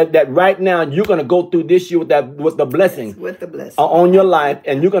 that right now you're going to go through this year with the blessing. Yes, with the blessing. On your life.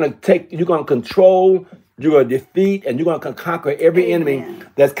 And you're going to control, you're going to defeat, and you're going to conquer every enemy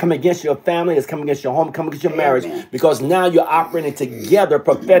that's coming against your family, that's coming against your home, coming against your marriage, because now you're operating together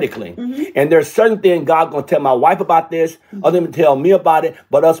prophetically. And there's certain things God going to tell my wife about this, other than tell me about it,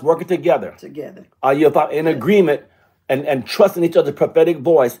 but us working together. Are you in agreement? And trusting each other's prophetic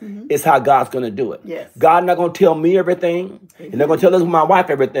voice is how God's going to do it. Yes. God not going to tell me everything. He's not going to tell my wife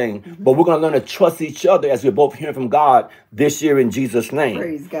everything. But we're going to learn to trust each other as we're both hearing from God this year in Jesus' name.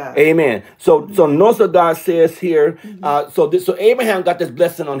 Praise God. Amen. So notice what God says here. So Abraham got this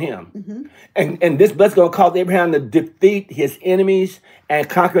blessing on him. And this blessing going to cause Abraham to defeat his enemies and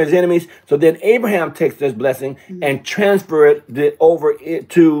conquer his enemies. So then Abraham takes this blessing and transfer it over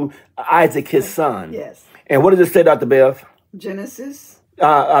to Isaac, his son. Yes. And what does it say, Dr. Bev? Genesis?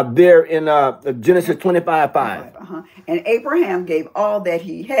 There in Genesis 25:5. And Abraham gave all that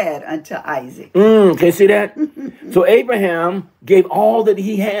he had unto Isaac. Can you see that? So Abraham gave all that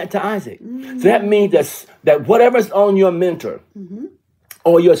he had to Isaac. So that means that whatever's on your mentor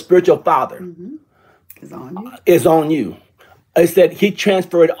or your spiritual father is on you. It said he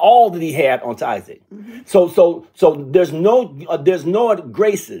transferred all that he had onto Isaac. So there's no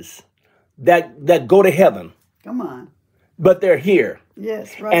graces that go to heaven. Come on. But they're here.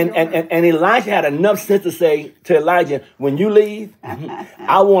 Yes, right. And Elijah had enough sense to say to Elijah, when you leave,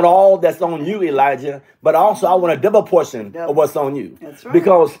 I want all that's on you, Elijah, but also I want a double portion of what's on you. That's right.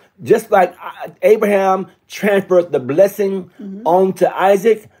 Because just like Abraham transferred the blessing onto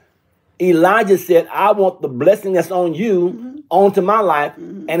Isaac, Elijah said, I want the blessing that's on you onto my life.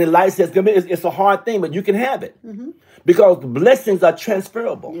 And Elijah says, it's a hard thing, but you can have it. Because blessings are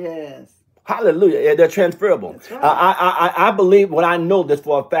transferable. Yes. Hallelujah. They're transferable. That's right. I believe, I know this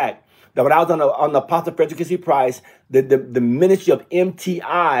for a fact, that when I was on the Apostle Frederick C. Price, the ministry of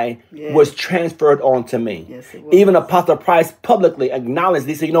MTI was transferred on to me. Yes, it was. Even Apostle Price publicly acknowledged,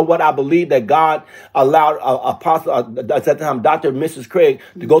 he said, you know what, I believe that God allowed Apostle, at that time, Dr. and Mrs. Craig,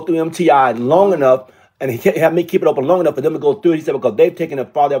 to go through MTI long enough, and he had me keep it open long enough for them to go through. He said, because they've taken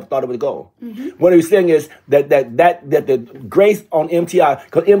it farther than I thought it would go. What he was saying is that the grace on MTI,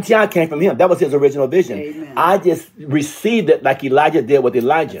 because MTI came from him. That was his original vision. Amen. I just received it like Elijah did with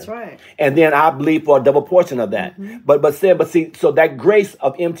Elijah. That's right. And then I believe for a double portion of that. But see, so that grace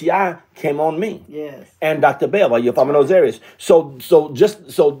of MTI came on me. Yes. And Dr. Bell, you're from those areas. So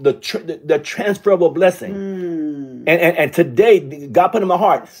the transferable blessing. And today, God put in my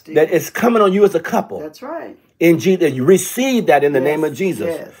heart that it's coming on you as a couple. That's right. In Jesus, you receive that in the name of Jesus.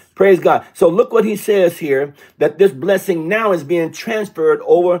 Yes. Praise God. So look what he says here, that this blessing now is being transferred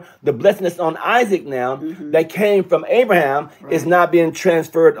over. The blessing that's on Isaac now that came from Abraham is now being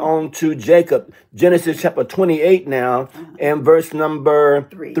transferred on to Jacob. Genesis chapter 28 now and verse number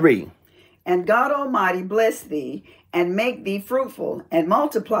 3. And God Almighty bless thee, and make thee fruitful, and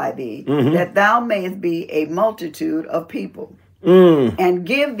multiply thee, that thou mayest be a multitude of people. And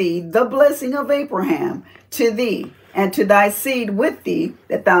give thee the blessing of Abraham to thee, and to thy seed with thee,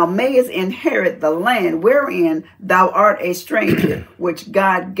 that thou mayest inherit the land wherein thou art a stranger, which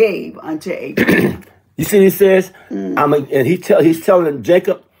God gave unto Abraham. You see, he says, and he's telling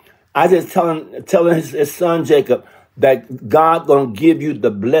Jacob, Isaac's telling his son Jacob that God gonna give you the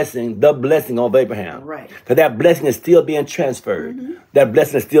blessing of Abraham. Right. Because that blessing is still being transferred. That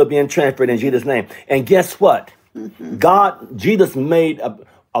blessing is still being transferred in Jesus' name. And guess what? Jesus made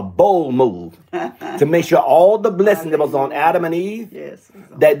a bold move to make sure all the blessing that was on Adam and Eve,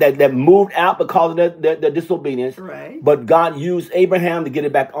 that moved out because of their disobedience. Right. But God used Abraham to get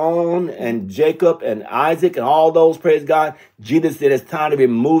it back on, and Jacob and Isaac and all those, praise God. Jesus said it's time to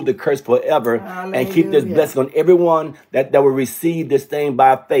remove the curse forever and keep this blessing on everyone that will receive this thing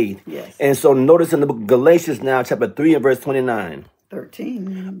by faith. Yes. And so notice in the book of Galatians now, chapter 3 and verse 29.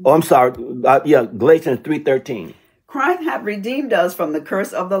 13. Oh, I'm sorry. Galatians 3:13. Christ hath redeemed us from the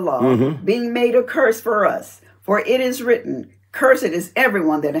curse of the law, being made a curse for us. For it is written, cursed is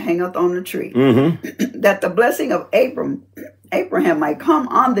everyone that hangeth on the tree. That the blessing of Abraham might come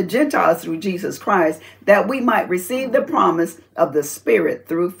on the Gentiles through Jesus Christ, that we might receive the promise of the Spirit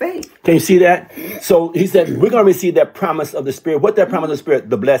through faith. Can you see that? So he said, we're going to receive that promise of the Spirit. What that promise of the Spirit?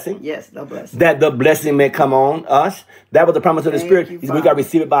 The blessing. Yes, the blessing. That the blessing may come on us. That was the promise of the Spirit. We got to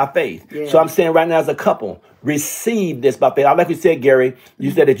receive it by faith. Yeah. So I'm saying right now as a couple, receive this by faith. I like you said, Gary,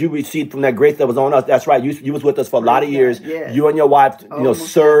 you said that you received from that grace that was on us. That's right. You was with us for a lot of years. Yes. You and your wife,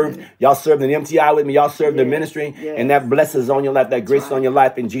 served. Definitely. Y'all served in the MTI with me. Y'all served the ministry. Yes. And that blessing is on your life. That grace is on your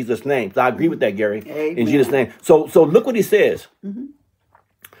life in Jesus' name. So I agree with that, Gary. Amen. In Jesus' name. So look what he says.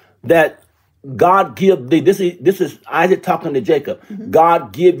 That God give thee, this is Isaac talking to Jacob.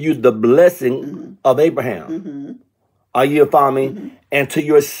 God give you the blessing of Abraham. Are you following me? And to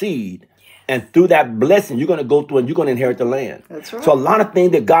your seed. And through that blessing, you're going to go through and you're going to inherit the land. That's right. So a lot of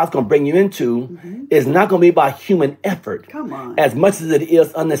things that God's going to bring you into is not going to be by human effort. Come on. As much as it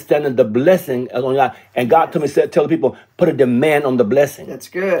is understanding the blessing on your life. And God told me, tell the people, put a demand on the blessing. That's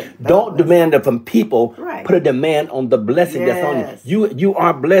good. Don't demand it from people. Right. Put a demand on the blessing that's on you. You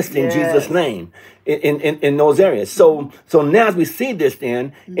are blessed in Jesus' name in those areas. So now as we see this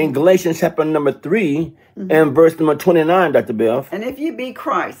then in Galatians chapter number 3 and verse number 29, Dr. Bill. And if you be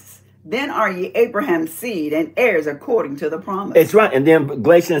Christ, then are ye Abraham's seed and heirs according to the promise. It's right. And then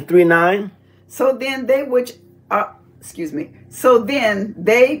Galatians 3:9. So then they which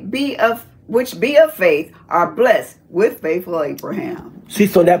be of faith are blessed with faithful Abraham. See,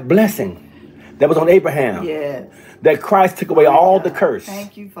 so that blessing that was on Abraham. Yes. That Christ took away all the curse.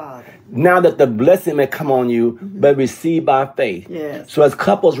 Thank you, Father. Now that the blessing may come on you, but receive by faith. Yes. So as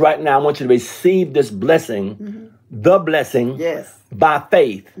couples right now, I want you to receive this blessing, the blessing, by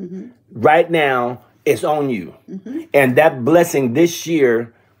faith. Right now, it's on you. And that blessing this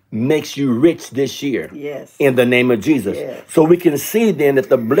year makes you rich this year. Yes. In the name of Jesus. Yes. So we can see then that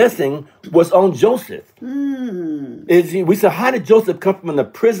the blessing was on Joseph. We said, how did Joseph come from the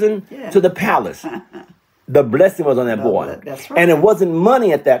prison to the palace? The blessing was on that boy. That's right. And it wasn't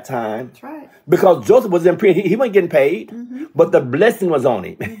money at that time. That's right. Because Joseph was in prison. He wasn't getting paid, but the blessing was on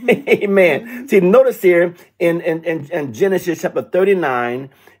him. Amen. See, notice here in Genesis chapter 39,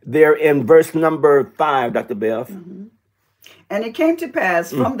 there in verse number 5, Dr. Beth. And it came to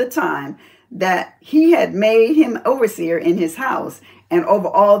pass from the time that he had made him overseer in his house and over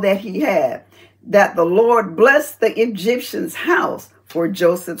all that he had, that the Lord blessed the Egyptian's house for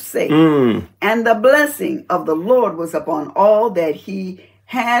Joseph's sake. And the blessing of the Lord was upon all that he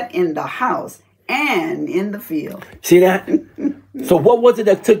had in the house and in the field. See that? So what was it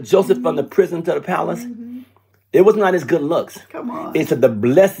that took Joseph from the prison to the palace? It was not his good looks. Come on. It said the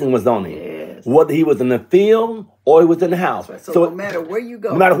blessing was on him. Yes. Whether he was in the field or he was in the house. Right. So no matter where you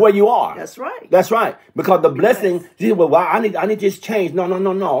go. No matter where you are. That's right. That's right. Because the blessing, you say, well, I need this change.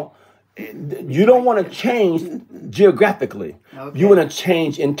 No. You don't want to change geographically. Okay. You want to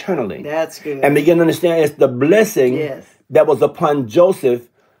change internally. That's good. And begin to understand it's the blessing that was upon Joseph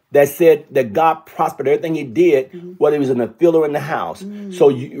that said that God prospered everything he did, whether he was in the field or in the house. So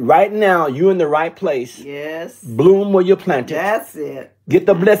right now, you're in the right place. Yes. Bloom where you're planted. That's it. Get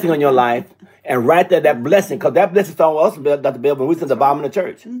the blessing on your life. And right there, that blessing, because that blessing started us, Dr. Bill, when we was at the bottom of the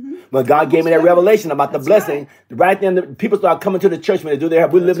church. When God gave me that revelation about the blessing, right then, the people started coming to the church when they do their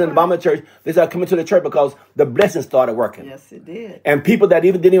we lived in the bottom of the church. They started coming to the church because the blessing started working. Yes, it did. And people that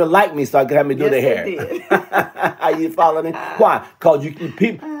didn't even like me started having me do their hair. Yes, it did. Are you following me? Why? Because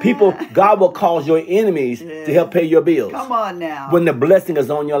people, God will cause your enemies to help pay your bills. Come on now. When the blessing is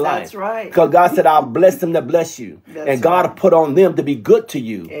on your life. That's right. Because God said, I'll bless them that bless you. And God put on them to be good to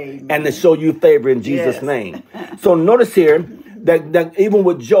you. Amen. And to show you favor in Jesus' name. So notice here that even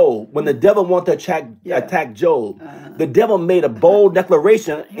with Job, when the devil wanted to attack Job, The devil made a bold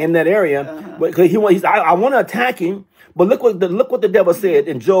declaration in that area. Because he's I want to attack him. But look what the devil said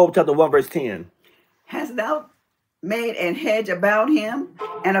in Job chapter 1, verse 10. Hast thou made an hedge about him,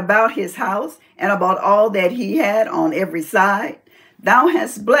 and about his house, and about all that he had on every side? Thou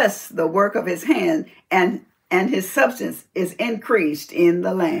hast blessed the work of his hand, and his substance is increased in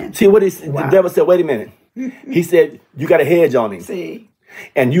the land. See what the devil said? Wait a minute. He said, you got a hedge on him. See.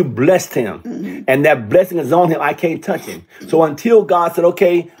 And you blessed him. And that blessing is on him. I can't touch him. So until God said,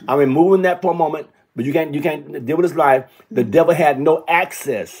 okay, I'm removing that for a moment, but you can't deal with his life, the devil had no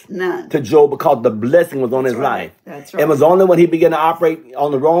access to Job because the blessing was on his life. That's right. It was only when he began to operate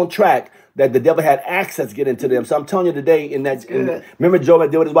on the wrong track that the devil had access to get into them. So I'm telling you today, remember Job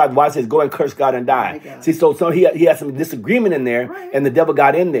had dealt with his wife. The wife says, go and curse God and die. See, so he had some disagreement in there, and the devil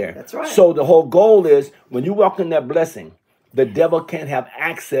got in there. That's right. So the whole goal is, when you walk in that blessing, the devil can't have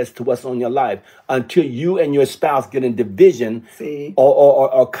access to what's on your life until you and your spouse get in division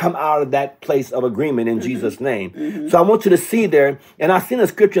or come out of that place of agreement in Jesus' name. So I want you to see there, and I've seen a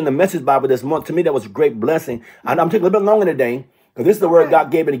scripture in the Message Bible this month. To me, that was a great blessing. And I'm taking a little bit longer today, because this is the word God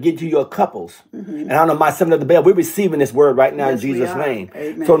gave me to get to your couples. And I don't know, my seven of the bell, we're receiving this word right now in Jesus' name.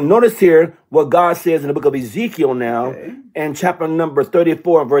 Amen. So notice here what God says in the book of Ezekiel now, in chapter number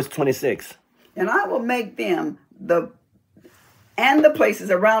 34, verse 26. And I will make them the places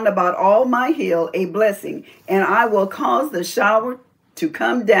around about all my hill a blessing, and I will cause the shower to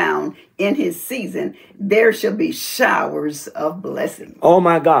come down in his season. There shall be showers of blessing. Oh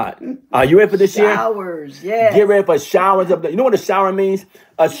my God. Are you ready for this year? Showers, yes. Get ready for showers of blessing. You know what a shower means?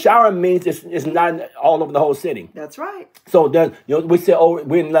 A shower means it's not all over the whole city. That's right. So we say, oh,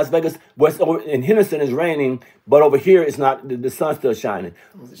 we're in Las Vegas, in Henderson it's raining, but over here it's not, the sun's still shining.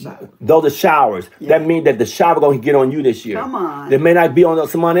 Those are showers. That means that the shower going to get on you this year. Come on. It may not be on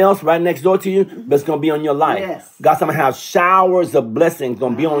someone else right next door to you, but it's going to be on your life. Yes. God's going to have showers of blessings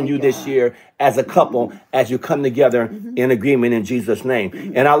going to be on you this year as a couple, as you come together in agreement in Jesus'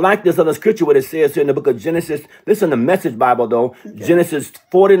 name. And I like this other scripture what it says here in the book of Genesis. This is in the Message Bible though. Genesis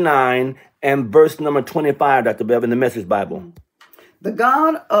 49 and verse number 25, Dr. Bev, in the Message Bible. The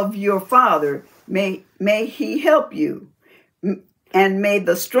God of your father, may he help you, and may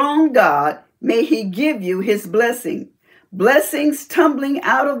the strong God, may he give you his blessing. Blessings tumbling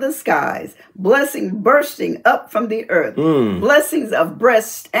out of the skies, blessing bursting up from the earth, blessings of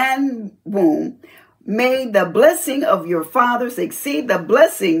breast and womb. May the blessing of your fathers exceed the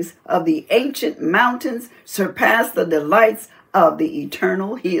blessings of the ancient mountains, surpass the delights of the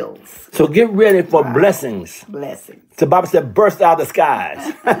eternal hills. So get ready for blessings. Blessings. The Bible said, burst out of the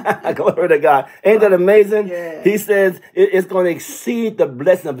skies. Glory to God. Ain't that amazing? Yes. He says it's going to exceed the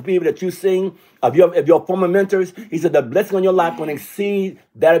blessing of the people that you sing, of your former mentors. He said the blessing on your life going to exceed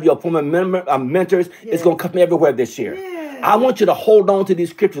that of your former mentors. It's going to come everywhere this year. I want you to hold on to these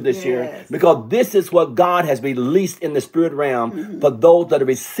scriptures this year, because this is what God has released in the spirit realm for those that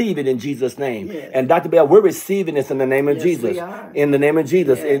receive it in Jesus' name. And Dr. Bell, we're receiving this in the name of Jesus. In the name of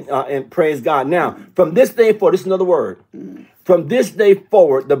Jesus. And praise God. Now, from this day forward, this is another word. From this day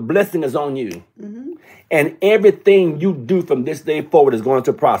forward, the blessing is on you. And everything you do from this day forward is going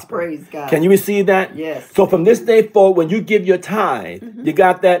to prosper. Praise God. Can you receive that? Yes. So from this day forward, when you give your tithe, you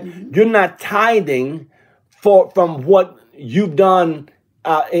got that? You're not tithing from what you've done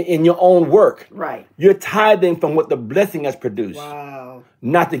in your own work. Right. You're tithing from what the blessing has produced. Wow.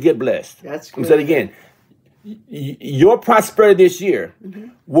 Not to get blessed. That's I'm good. saying again, your prosperity this year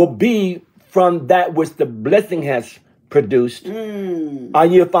will be from that which the blessing has produced. Are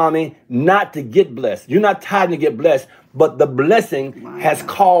you following me? Not to get blessed. You're not tithing to get blessed, but the blessing has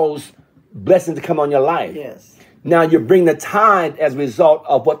caused blessing to come on your life. Yes. Now you bring the tithe as a result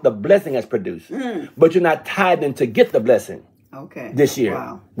of what the blessing has produced, but you're not tithing to get the blessing. Okay. This year.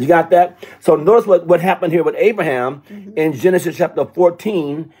 Wow. You got that? So notice what happened here with Abraham in Genesis chapter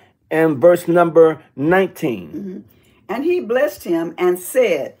 14 and verse number 19. And he blessed him and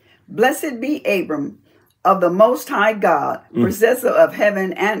said, Blessed be Abram of the Most High God, possessor of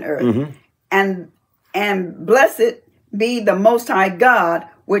heaven and earth, and blessed be the Most High God,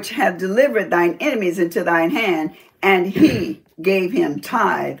 which hath delivered thine enemies into thine hand, and he gave him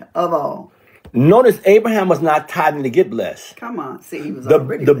tithe of all. Notice Abraham was not tithing to get blessed. Come on. See, he was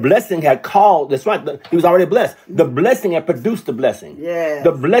already the blessed. blessing had called, that's right, he was already blessed. The blessing had produced the blessing. Yes.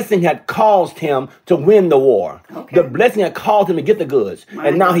 The blessing had caused him to win the war. Okay. The blessing had caused him to get the goods.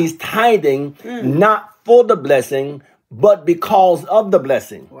 And now he's tithing not for the blessing, but because of the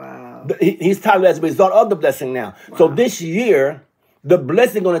blessing. Wow. He's tithing as a result of the blessing now. Wow. So this year, the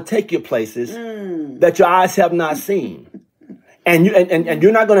blessing going to take you places that your eyes have not seen. And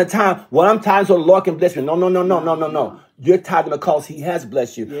you're not going to tithe. Well, I'm tithing so the Lord can bless me. No. You're tithing because he has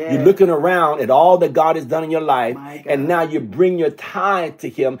blessed you. Yes. You're looking around at all that God has done in your life. My And now you bring your tithe to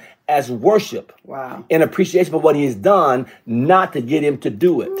him as worship. Wow. In appreciation for what he has done, not to get him to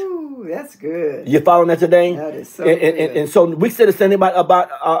do it. Ooh, that's good. You following that today? That is so good. And so we said the same thing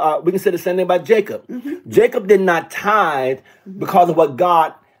about we can say the same thing about Jacob. Jacob did not tithe because of what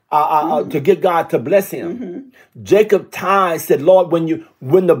God to get God to bless him. Jacob tithe said, Lord,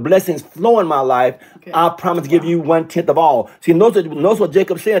 when the blessings flow in my life, I promise to give you 1/10 of all. See, notice what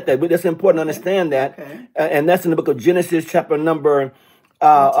Jacob said that. That's important to understand that. And that's in the book of Genesis, chapter number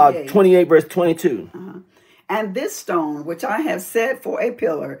 28, verse 22. And this stone, which I have set for a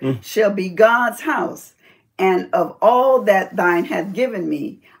pillar, shall be God's house. And of all that thine hath given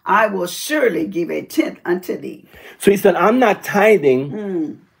me, I will surely give 1/10 unto thee. So he said, I'm not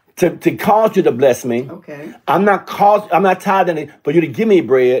tithing to cause you to bless me. Okay. I'm not tithing for you to give me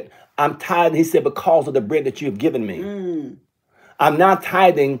bread. I'm tithing, he said, because of the bread that you've given me. I'm not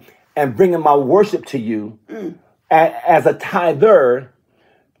tithing and bringing my worship to you as a tither,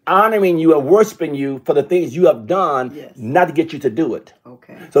 honoring you and worshiping you for the things you have done, not to get you to do it.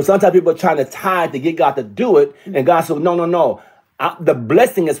 Okay. So sometimes people are trying to tithe to get God to do it, and God said, no. The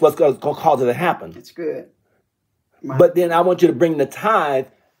blessing is what's going to cause it to happen. It's good. But then I want you to bring the tithe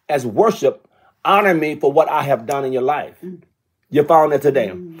as worship, honor me for what I have done in your life. You're following that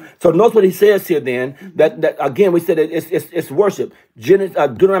today. So notice what he says here then, that again, we said it's worship.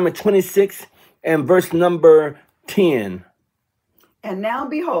 Deuteronomy 26 and verse number 10. And now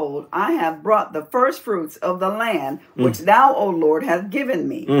behold, I have brought the first fruits of the land, which thou, O Lord, hast given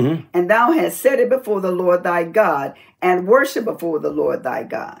me. And thou hast set it before the Lord thy God, and worship before the Lord thy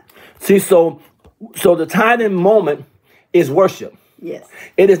God. See, so the tithing moment is worship. Yes.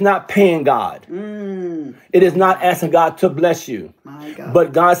 It is not paying God. It is not asking God to bless you. My God.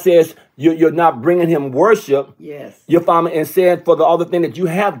 But God says you're not bringing him worship. Yes. You're following and saying for the other thing that you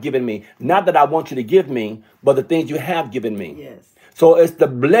have given me. Not that I want you to give me, but the things you have given me. Yes. So it's the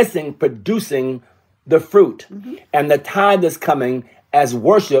blessing producing the fruit. And the tithe is coming as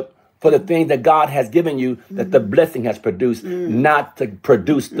worship for the things that God has given you, that the blessing has produced, not to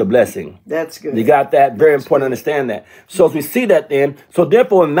produce the blessing. That's good. You got that? Very important to understand that. So as we see that then, so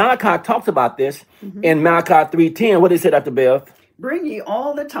therefore when Malachi talks about this, in Malachi 3:10, what did he say, Dr. Bev? Bring ye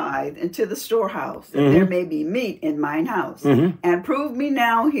all the tithe into the storehouse, that there may be meat in mine house. And prove me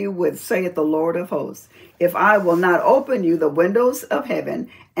now herewith, saith the Lord of hosts, if I will not open you the windows of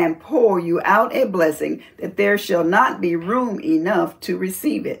heaven and pour you out a blessing, that there shall not be room enough to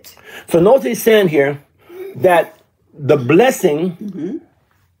receive it. So notice he's saying here that the blessing,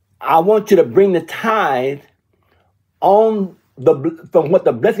 I want you to bring the tithe on from what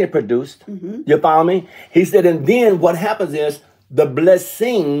the blessing produced. You follow me? He said, and then what happens is the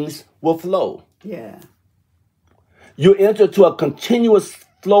blessings will flow. Yeah. You enter to a continuous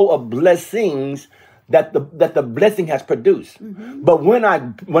flow of blessings that the blessing has produced. But when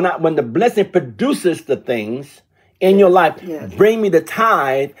the blessing produces the things in your life, bring me the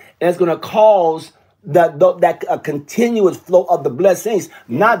tithe, and it's going to cause that a continuous flow of the blessings,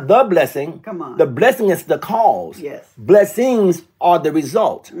 not the blessing. Come on. The blessing is the cause. Yes. Blessings are the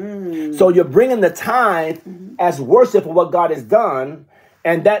result. So you're bringing the tithe as worship for what God has done,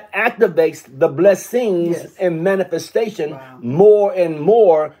 and that activates the blessings and manifestation more and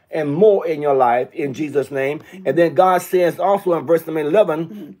more and more in your life in Jesus' name. And then God says also in verse number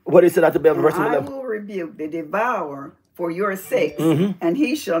 11, what he said at the beginning of verse number 11. I will rebuke the devourer for your sakes, and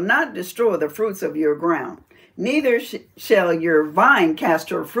he shall not destroy the fruits of your ground. Neither shall your vine cast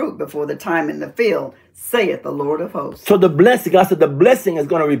her fruit before the time in the field, saith the Lord of hosts. So the blessing, God said the blessing is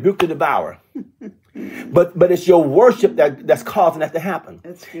going to rebuke the devourer. But it's your worship that's causing that to happen.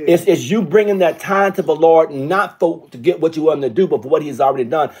 That's good. It's you bringing that time to the Lord, not to get what you want to do, but for what he's already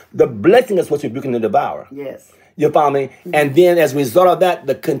done. The blessing is what's rebuking the devourer. Yes. You follow me? And then as a result of that,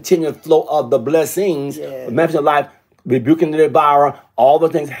 the continued flow of the blessings, the message of life, rebuking the devourer, all the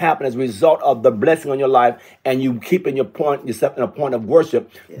things happen as a result of the blessing on your life, and you keeping yourself in a point of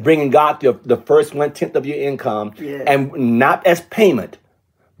worship, bringing God to the first 1/10 of your income, and not as payment,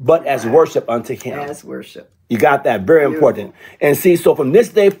 but as worship unto him. As worship. You got that? Very important. And see, so from this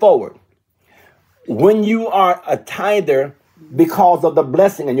day forward, when you are a tither because of the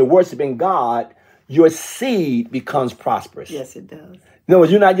blessing and you're worshiping God, your seed becomes prosperous. Yes, it does. No,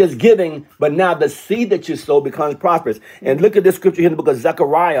 you're not just giving, but now the seed that you sow becomes prosperous. And look at this scripture here in the book of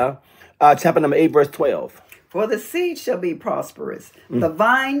Zechariah, chapter number 8, verse 12. For the seed shall be prosperous. The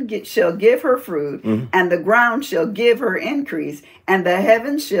vine shall give her fruit, and the ground shall give her increase, and the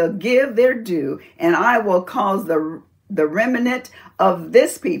heavens shall give their dew, and I will cause the the remnant of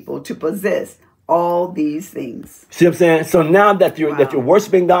this people to possess all these things. See what I'm saying? So now that you're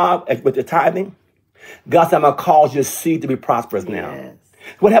worshiping God with your tithing, God said, I'm going to cause your seed to be prosperous now. Yes.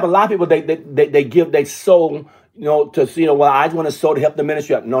 What happened? A lot of people, they give, they sow, well, I just want to sow to help the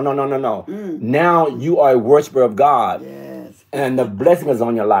ministry up. No. Now you are a worshiper of God. Yes. And the blessing is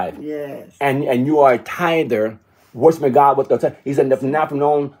on your life. Yes. And you are a tither, worshiping God with the He said, now from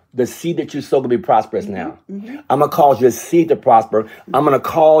on, the seed that you sow will be prosperous now. I'm going to cause your seed to prosper. I'm going to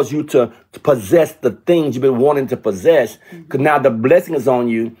cause you to possess the things you've been wanting to possess. Because now the blessing is on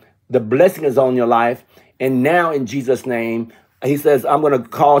you. The blessing is on your life. And now in Jesus' name, he says, I'm going to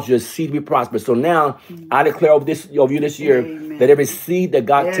cause your seed to be prosperous. So now I declare over you this year that every seed that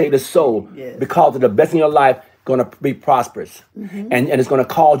God tell you to sow, because of the blessing in your life, going to be prosperous. And it's going to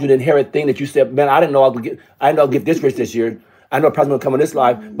cause you to inherit things that you said, man, I didn't know I'll get this rich this year. I know a present will come in this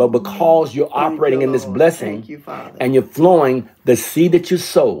life, but because you're operating in this blessing and you're flowing, the seed that you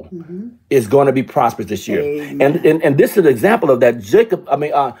sow is going to be prosperous this year. And this is an example of that.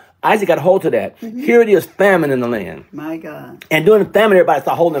 Isaac got a hold of that. Here it is, famine in the land. My God. And during the famine, everybody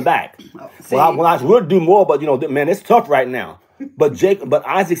started holding back. We'll do more, but man, it's tough right now. But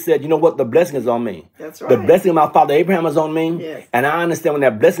Isaac said, you know what? The blessing is on me. That's right. The blessing of my father Abraham is on me. Yes. And I understand when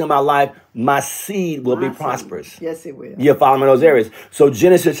that blessing in my life, my seed will be prosperous. Yes, it will. You follow me in those areas. So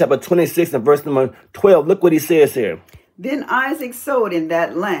Genesis chapter 26 and verse number 12, look what he says here. Then Isaac sowed in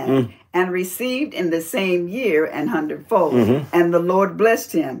that land and received in the same year an hundredfold. And the Lord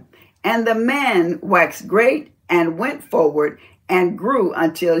blessed him. And the man waxed great and went forward and grew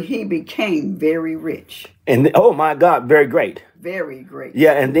until he became very rich. And oh my God, very great. Very great.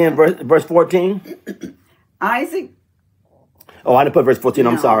 Yeah, and then verse 14. Isaac. Oh, I didn't put verse 14.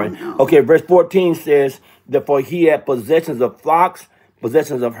 I'm sorry. No. Okay, verse 14 says, therefore he had possessions of flocks,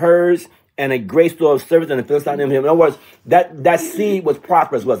 possessions of herds, and a great store of servants, and the Philistine in him. In other words, that seed was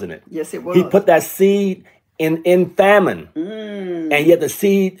prosperous, wasn't it? Yes, it was. He put that seed in famine. And yet the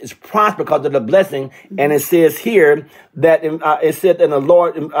seed is prosperous because of the blessing. And it says here that it said in the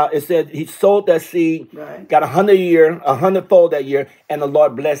Lord, it said he sold that seed, got 100-fold that year, and the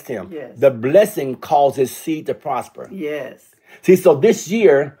Lord blessed him. Yes. The blessing caused his seed to prosper. Yes. See, so this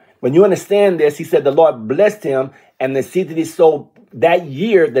year, when you understand this, he said the Lord blessed him, and the seed that he sowed that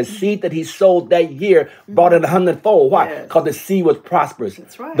year, the seed that he sowed that year brought it 100-fold. Why? Because the seed was prosperous.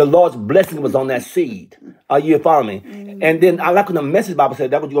 That's right. The Lord's blessing was on that seed. Are you following me? And then I like when the Message Bible said,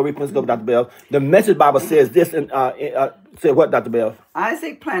 that what you go read, please go, Dr. Bell. The Message Bible says this, and say what, Dr. Bell?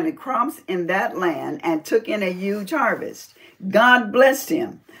 Isaac planted crops in that land and took in a huge harvest. God blessed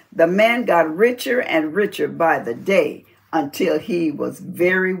him. The man got richer and richer by the day until he was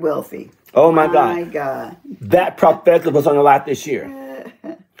very wealthy. Oh my God. My God. That prophetic was on your life this year.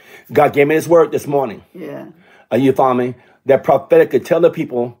 God gave me this word this morning. Yeah. Are you following me? That prophetic could tell the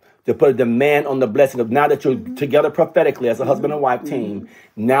people to put a demand on the blessing of now that you're together prophetically as a husband and wife team.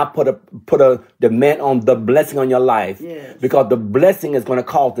 Now put a demand on the blessing on your life. Yes. Because the blessing is going to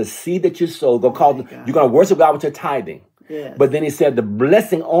cause the seed that you sow. You're going to worship God with your tithing. Yes. But then he said the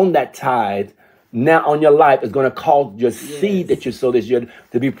blessing on that tithe now on your life is going to cause your seed that you sow this year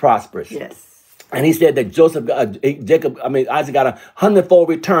to be prosperous. Yes. And he said that Isaac got 100-fold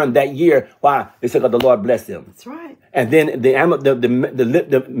return that year. Why? They said the Lord blessed him. That's right. And then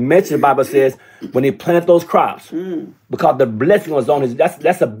the Message Bible says when he planted those crops, because the blessing was on his,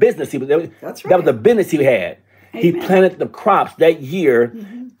 that's a business. That was a business he had. Amen. He planted the crops that year,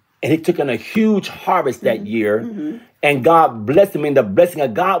 and he took in a huge harvest that year. And God blessed him, and the blessing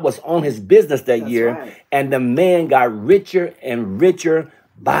of God was on his business that year. Right. And the man got richer and richer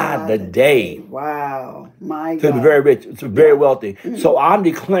by the day. Wow. My God. To be very rich, to be very wealthy. So I'm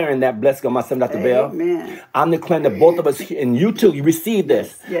declaring that blessing on myself, Dr. Bell. I'm declaring that both of us, and you too, you receive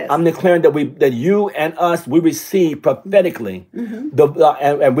this. Yes. I'm declaring that you and us, we receive prophetically.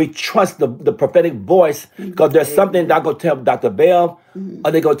 And we trust the prophetic voice, because there's something that I'm going to tell Dr. Bell,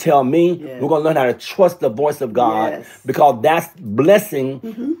 or they're going to tell me. We're going to learn how to trust the voice of God, because that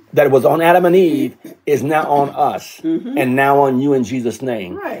blessing that was on Adam and Eve is now on us, and now on you in Jesus'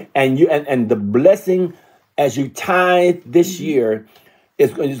 name. Right. And you and the blessing as you tithe this year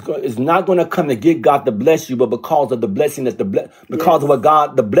is not going to come to get God to bless you, but because of the blessing because of what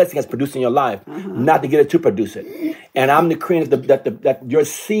God, the blessing has produced in your life, not to get it to produce it. And I'm decreeing that your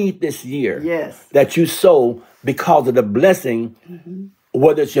seed this year that you sow because of the blessing,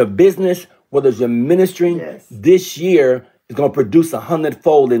 whether it's your business, whether it's your ministry, this year is going to produce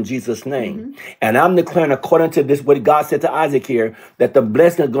 100-fold in Jesus' name. And I'm declaring, according to this, what God said to Isaac here, that the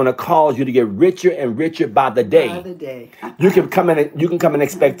blessing is going to cause you to get richer and richer by the day. By the day. You can come in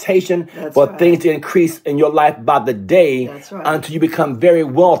expectation for things to increase in your life by the day until you become very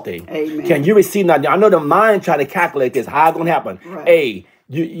wealthy. Amen. Can you receive now? I know the mind trying to calculate this. How it's going to happen? Right. Hey,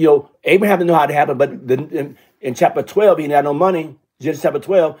 you know, Abraham didn't know how to happen, but in chapter 12, he didn't have no money. Genesis chapter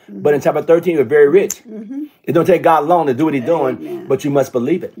 12, but in chapter 13, you're very rich. It don't take God long to do what he's doing, but you must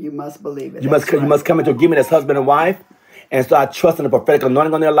believe it. You must believe it. You must come into agreement as husband and wife and start trusting the prophetic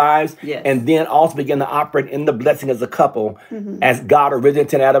anointing on their lives. Yes. And then also begin to operate in the blessing as a couple, as God originally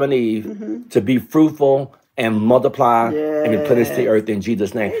intended Adam and Eve to be fruitful and multiply and replenish the earth in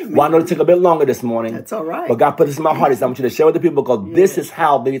Jesus' name. Amen. Well, I know it took a bit longer this morning. That's all right. But God put this in my heart. I want you to share with the people because this is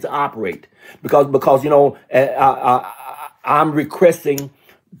how they need to operate. Because you know, I'm requesting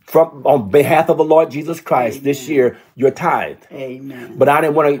on behalf of the Lord Jesus Christ this year, your tithe. Amen. But I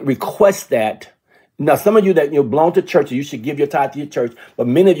didn't want to request that. Now, some of you that belong to church, you should give your tithe to your church. But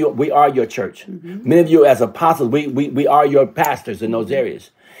many of you, we are your church. Many of you as apostles, we are your pastors in those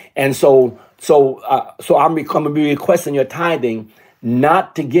areas. And so I'm going to be requesting your tithing,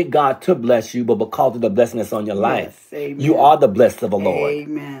 not to get God to bless you, but because of the blessing that's on your life. Yes, you are the blessed of the Lord.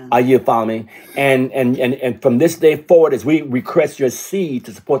 Amen. Are you following me? And from this day forward, as we request your seed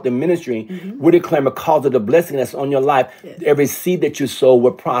to support the ministry, we declare because of the blessing that's on your life, every seed that you sow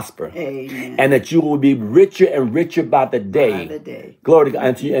will prosper. Amen. And that you will be richer and richer by the day. By the day. Glory to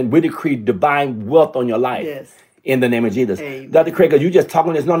God. And we decree divine wealth on your life. Yes. In the name of Jesus. Amen. Dr. Craig, are you just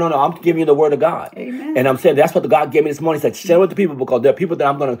talking this? No. I'm giving you the word of God. Amen. And I'm saying that's what God gave me this morning. He said, share with the people because there are people that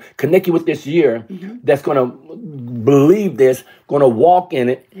I'm going to connect you with this year that's going to believe this, going to walk in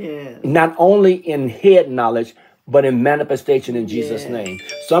it, not only in head knowledge, but in manifestation in Jesus' name.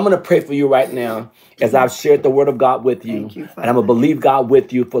 So I'm going to pray for you right now as I've shared the word of God with you. Thank you, Father. And I'm going to believe God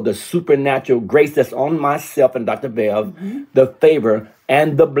with you for the supernatural grace that's on myself and Dr. Bev, the favor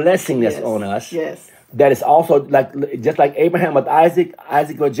and the blessing that's on us. Yes. That is also just like Abraham with Isaac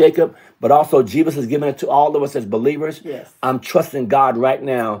with Jacob, but also Jesus is giving it to all of us as believers. Yes. I'm trusting God right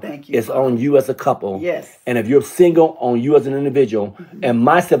now. Thank you, it's Father. on you as a couple. Yes. And if you're single, on you as an individual. And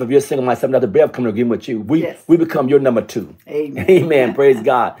myself, if you're single, myself, Dr. Bev, coming to agreement with you. We become your number 2. Amen. Amen. Praise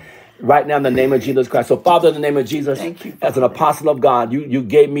God. Right now in the name of Jesus Christ. So Father, in the name of Jesus, thank you, as an apostle of God, you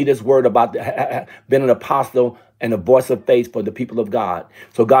gave me this word about being an apostle and a voice of faith for the people of God.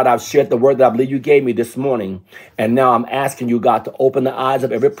 So God, I've shared the word that I believe you gave me this morning. And now I'm asking you, God, to open the eyes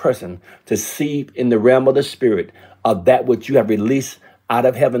of every person to see in the realm of the spirit of that which you have released out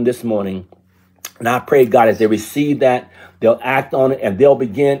of heaven this morning. And I pray, God, as they receive that, they'll act on it and they'll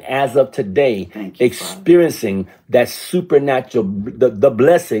begin as of today experiencing that supernatural, the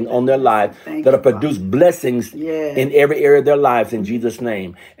blessing on their life that'll produce blessings in every area of their lives in Jesus'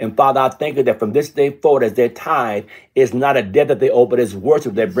 name. And Father, I thank you that from this day forward, as their tithe is not a debt that they owe, but it's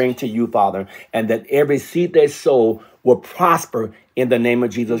worship they bring to you, Father, and that every seed they sow will prosper in the name of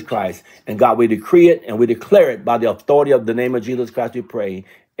Jesus Christ. And God, we decree it and we declare it by the authority of the name of Jesus Christ, we pray.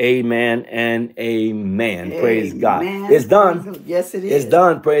 Amen and amen. Praise God. It's done. Yes, it is. It's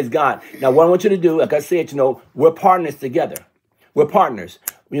done. Praise God. Now, what I want you to do, like I said, we're partners together. We're partners.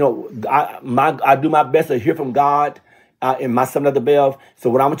 I do my best to hear from God in my son, Dr. Bev.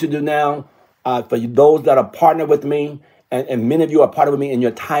 So what I want you to do now, for those that are partnered with me, and many of you are partnered with me in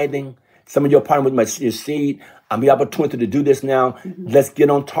your tithing, some of you are partnered with your seed. I'm the opportunity to do this now. Let's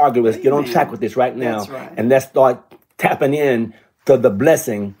get on target. Let's get on track with this right now. That's right. And let's start tapping in to the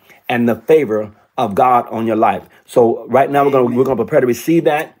blessing and the favor of God on your life. So right now we're gonna prepare to receive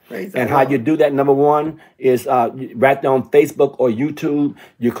that. And how you do that, number one, is right there on Facebook or YouTube.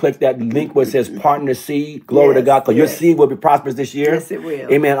 You click that link where it says Partner Seed. Glory to God, because your seed will be prosperous this year. Yes, it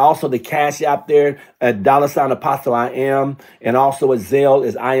will. Amen. Also, the cash app there, $ ApostleIAM, and also a ZELLE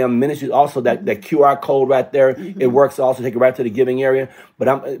is IAM Ministries. Also, that QR code right there, it works. Also, take it right to the giving area.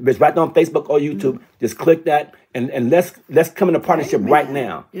 But it's right there on Facebook or YouTube. Just click that. And let's come into partnership right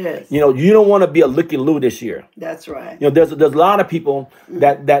now. Yes. You don't want to be a looky-loo this year. That's right. There's a lot of people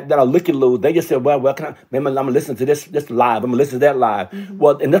that are looky-loo. They just say, well, I'm gonna listen to this live. I'm gonna listen to that live.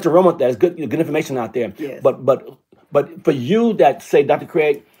 Well, and that's a wrong with that. It's good information out there. Yes. But for you that say, Dr.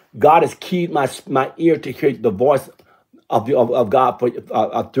 Craig, God has keyed my ear to hear the voice of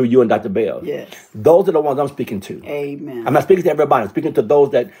God through you and Dr. Bell. Yes. Those are the ones I'm speaking to. Amen. I'm not speaking to everybody. I'm speaking to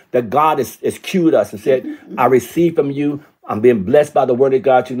those that God has cued us and said, I receive from you. I'm being blessed by the word of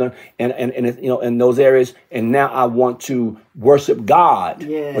God, and in those areas. And now I want to worship God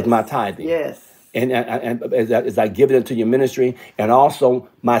with my tithing. Yes. and as I give it into your ministry, and also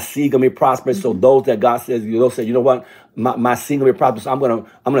my seed gonna be prosperous. So those that God says, they'll say, you know what, my seed gonna be prosperous. So I'm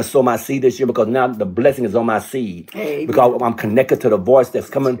gonna sow my seed this year because now the blessing is on my seed. Amen. Because I'm connected to the voice that's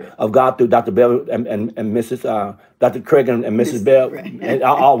coming of God through Dr. Bell and Mrs. Dr. Craig and Mrs. Bell, right. And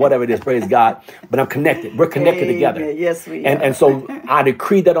all whatever it is. Praise God. But I'm connected. We're connected together. Yes, we are. And so I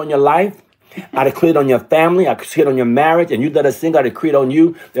decree that on your life. I decree it on your family. I decree it on your marriage. And you that are single, I decree it on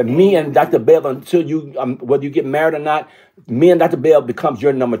you. That me and Dr. Bell, until you, whether you get married or not, me and Dr. Bell becomes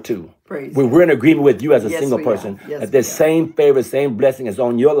your number two. We're in agreement with you as a single person. That the same favor, same blessing is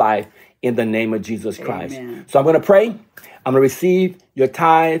on your life in the name of Jesus Christ. Amen. So I'm going to pray. I'm going to receive your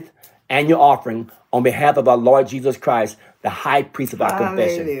tithe and your offering on behalf of our Lord Jesus Christ, the high priest of our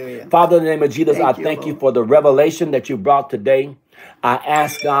confession. Father, in the name of Jesus, I thank you for the revelation that you brought today. I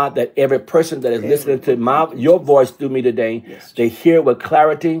ask God that every person that is listening to your voice through me today, they hear it with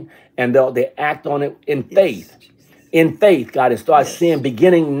clarity and they act on it in faith. In faith, God, and start seeing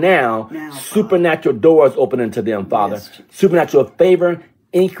beginning now supernatural doors opening to them, Father. Supernatural favor,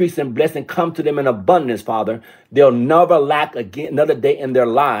 increase in blessing come to them in abundance, Father. They'll never lack again another day in their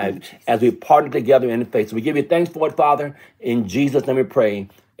lives as we partner together in faith. So we give you thanks for it, Father. In Jesus' name we pray.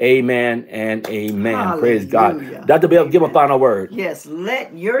 Amen and amen. Hallelujah. Praise God. Dr. Bill, give a final word. Yes,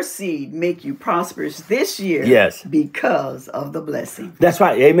 let your seed make you prosperous this year. Yes, because of the blessing. That's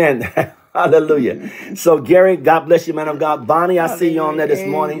right. Amen. Hallelujah. So, Gary, God bless you, man of God. Bonnie, I see you on there this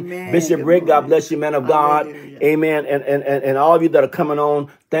morning. Bishop Rick, God bless you, man of God. Amen. And all of you that are coming on,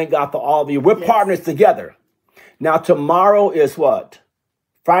 thank God for all of you. We're partners together. Now, tomorrow is what?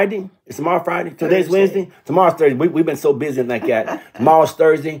 Friday? Is tomorrow Friday? Today's Wednesday? Tomorrow's Thursday. We've been so busy like that. Tomorrow's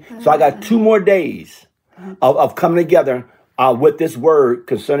Thursday. So I got 2 more days of coming together with this word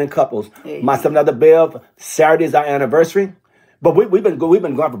concerning couples. Myself and Dr. Bev, Saturday is our anniversary. But we've been going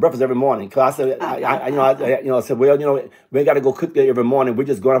for breakfast every morning. Cause I said, I said, well, we got to go cook there every morning. We're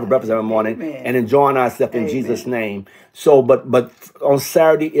just going out for breakfast every morning and enjoying ourselves in Jesus' name. So, but on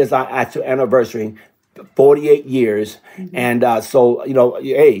Saturday is our actual anniversary. 48 years. And so,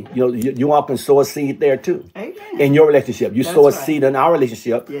 hey, you all can sow a seed there too. Amen. In your relationship. You sow a seed in our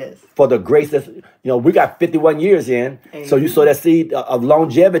relationship for the grace that, we got 51 years in. Amen. So you sow that seed of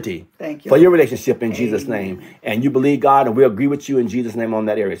longevity for your relationship in Jesus' name. And you believe God, and we agree with you in Jesus' name on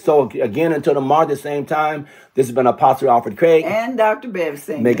that area. So again, until tomorrow at the same time, this has been Apostle Alfred Craig. And Dr. Bev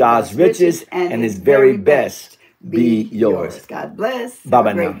saying, may God's riches and his very best be yours. God bless. Bye-bye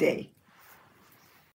Have a now. great day.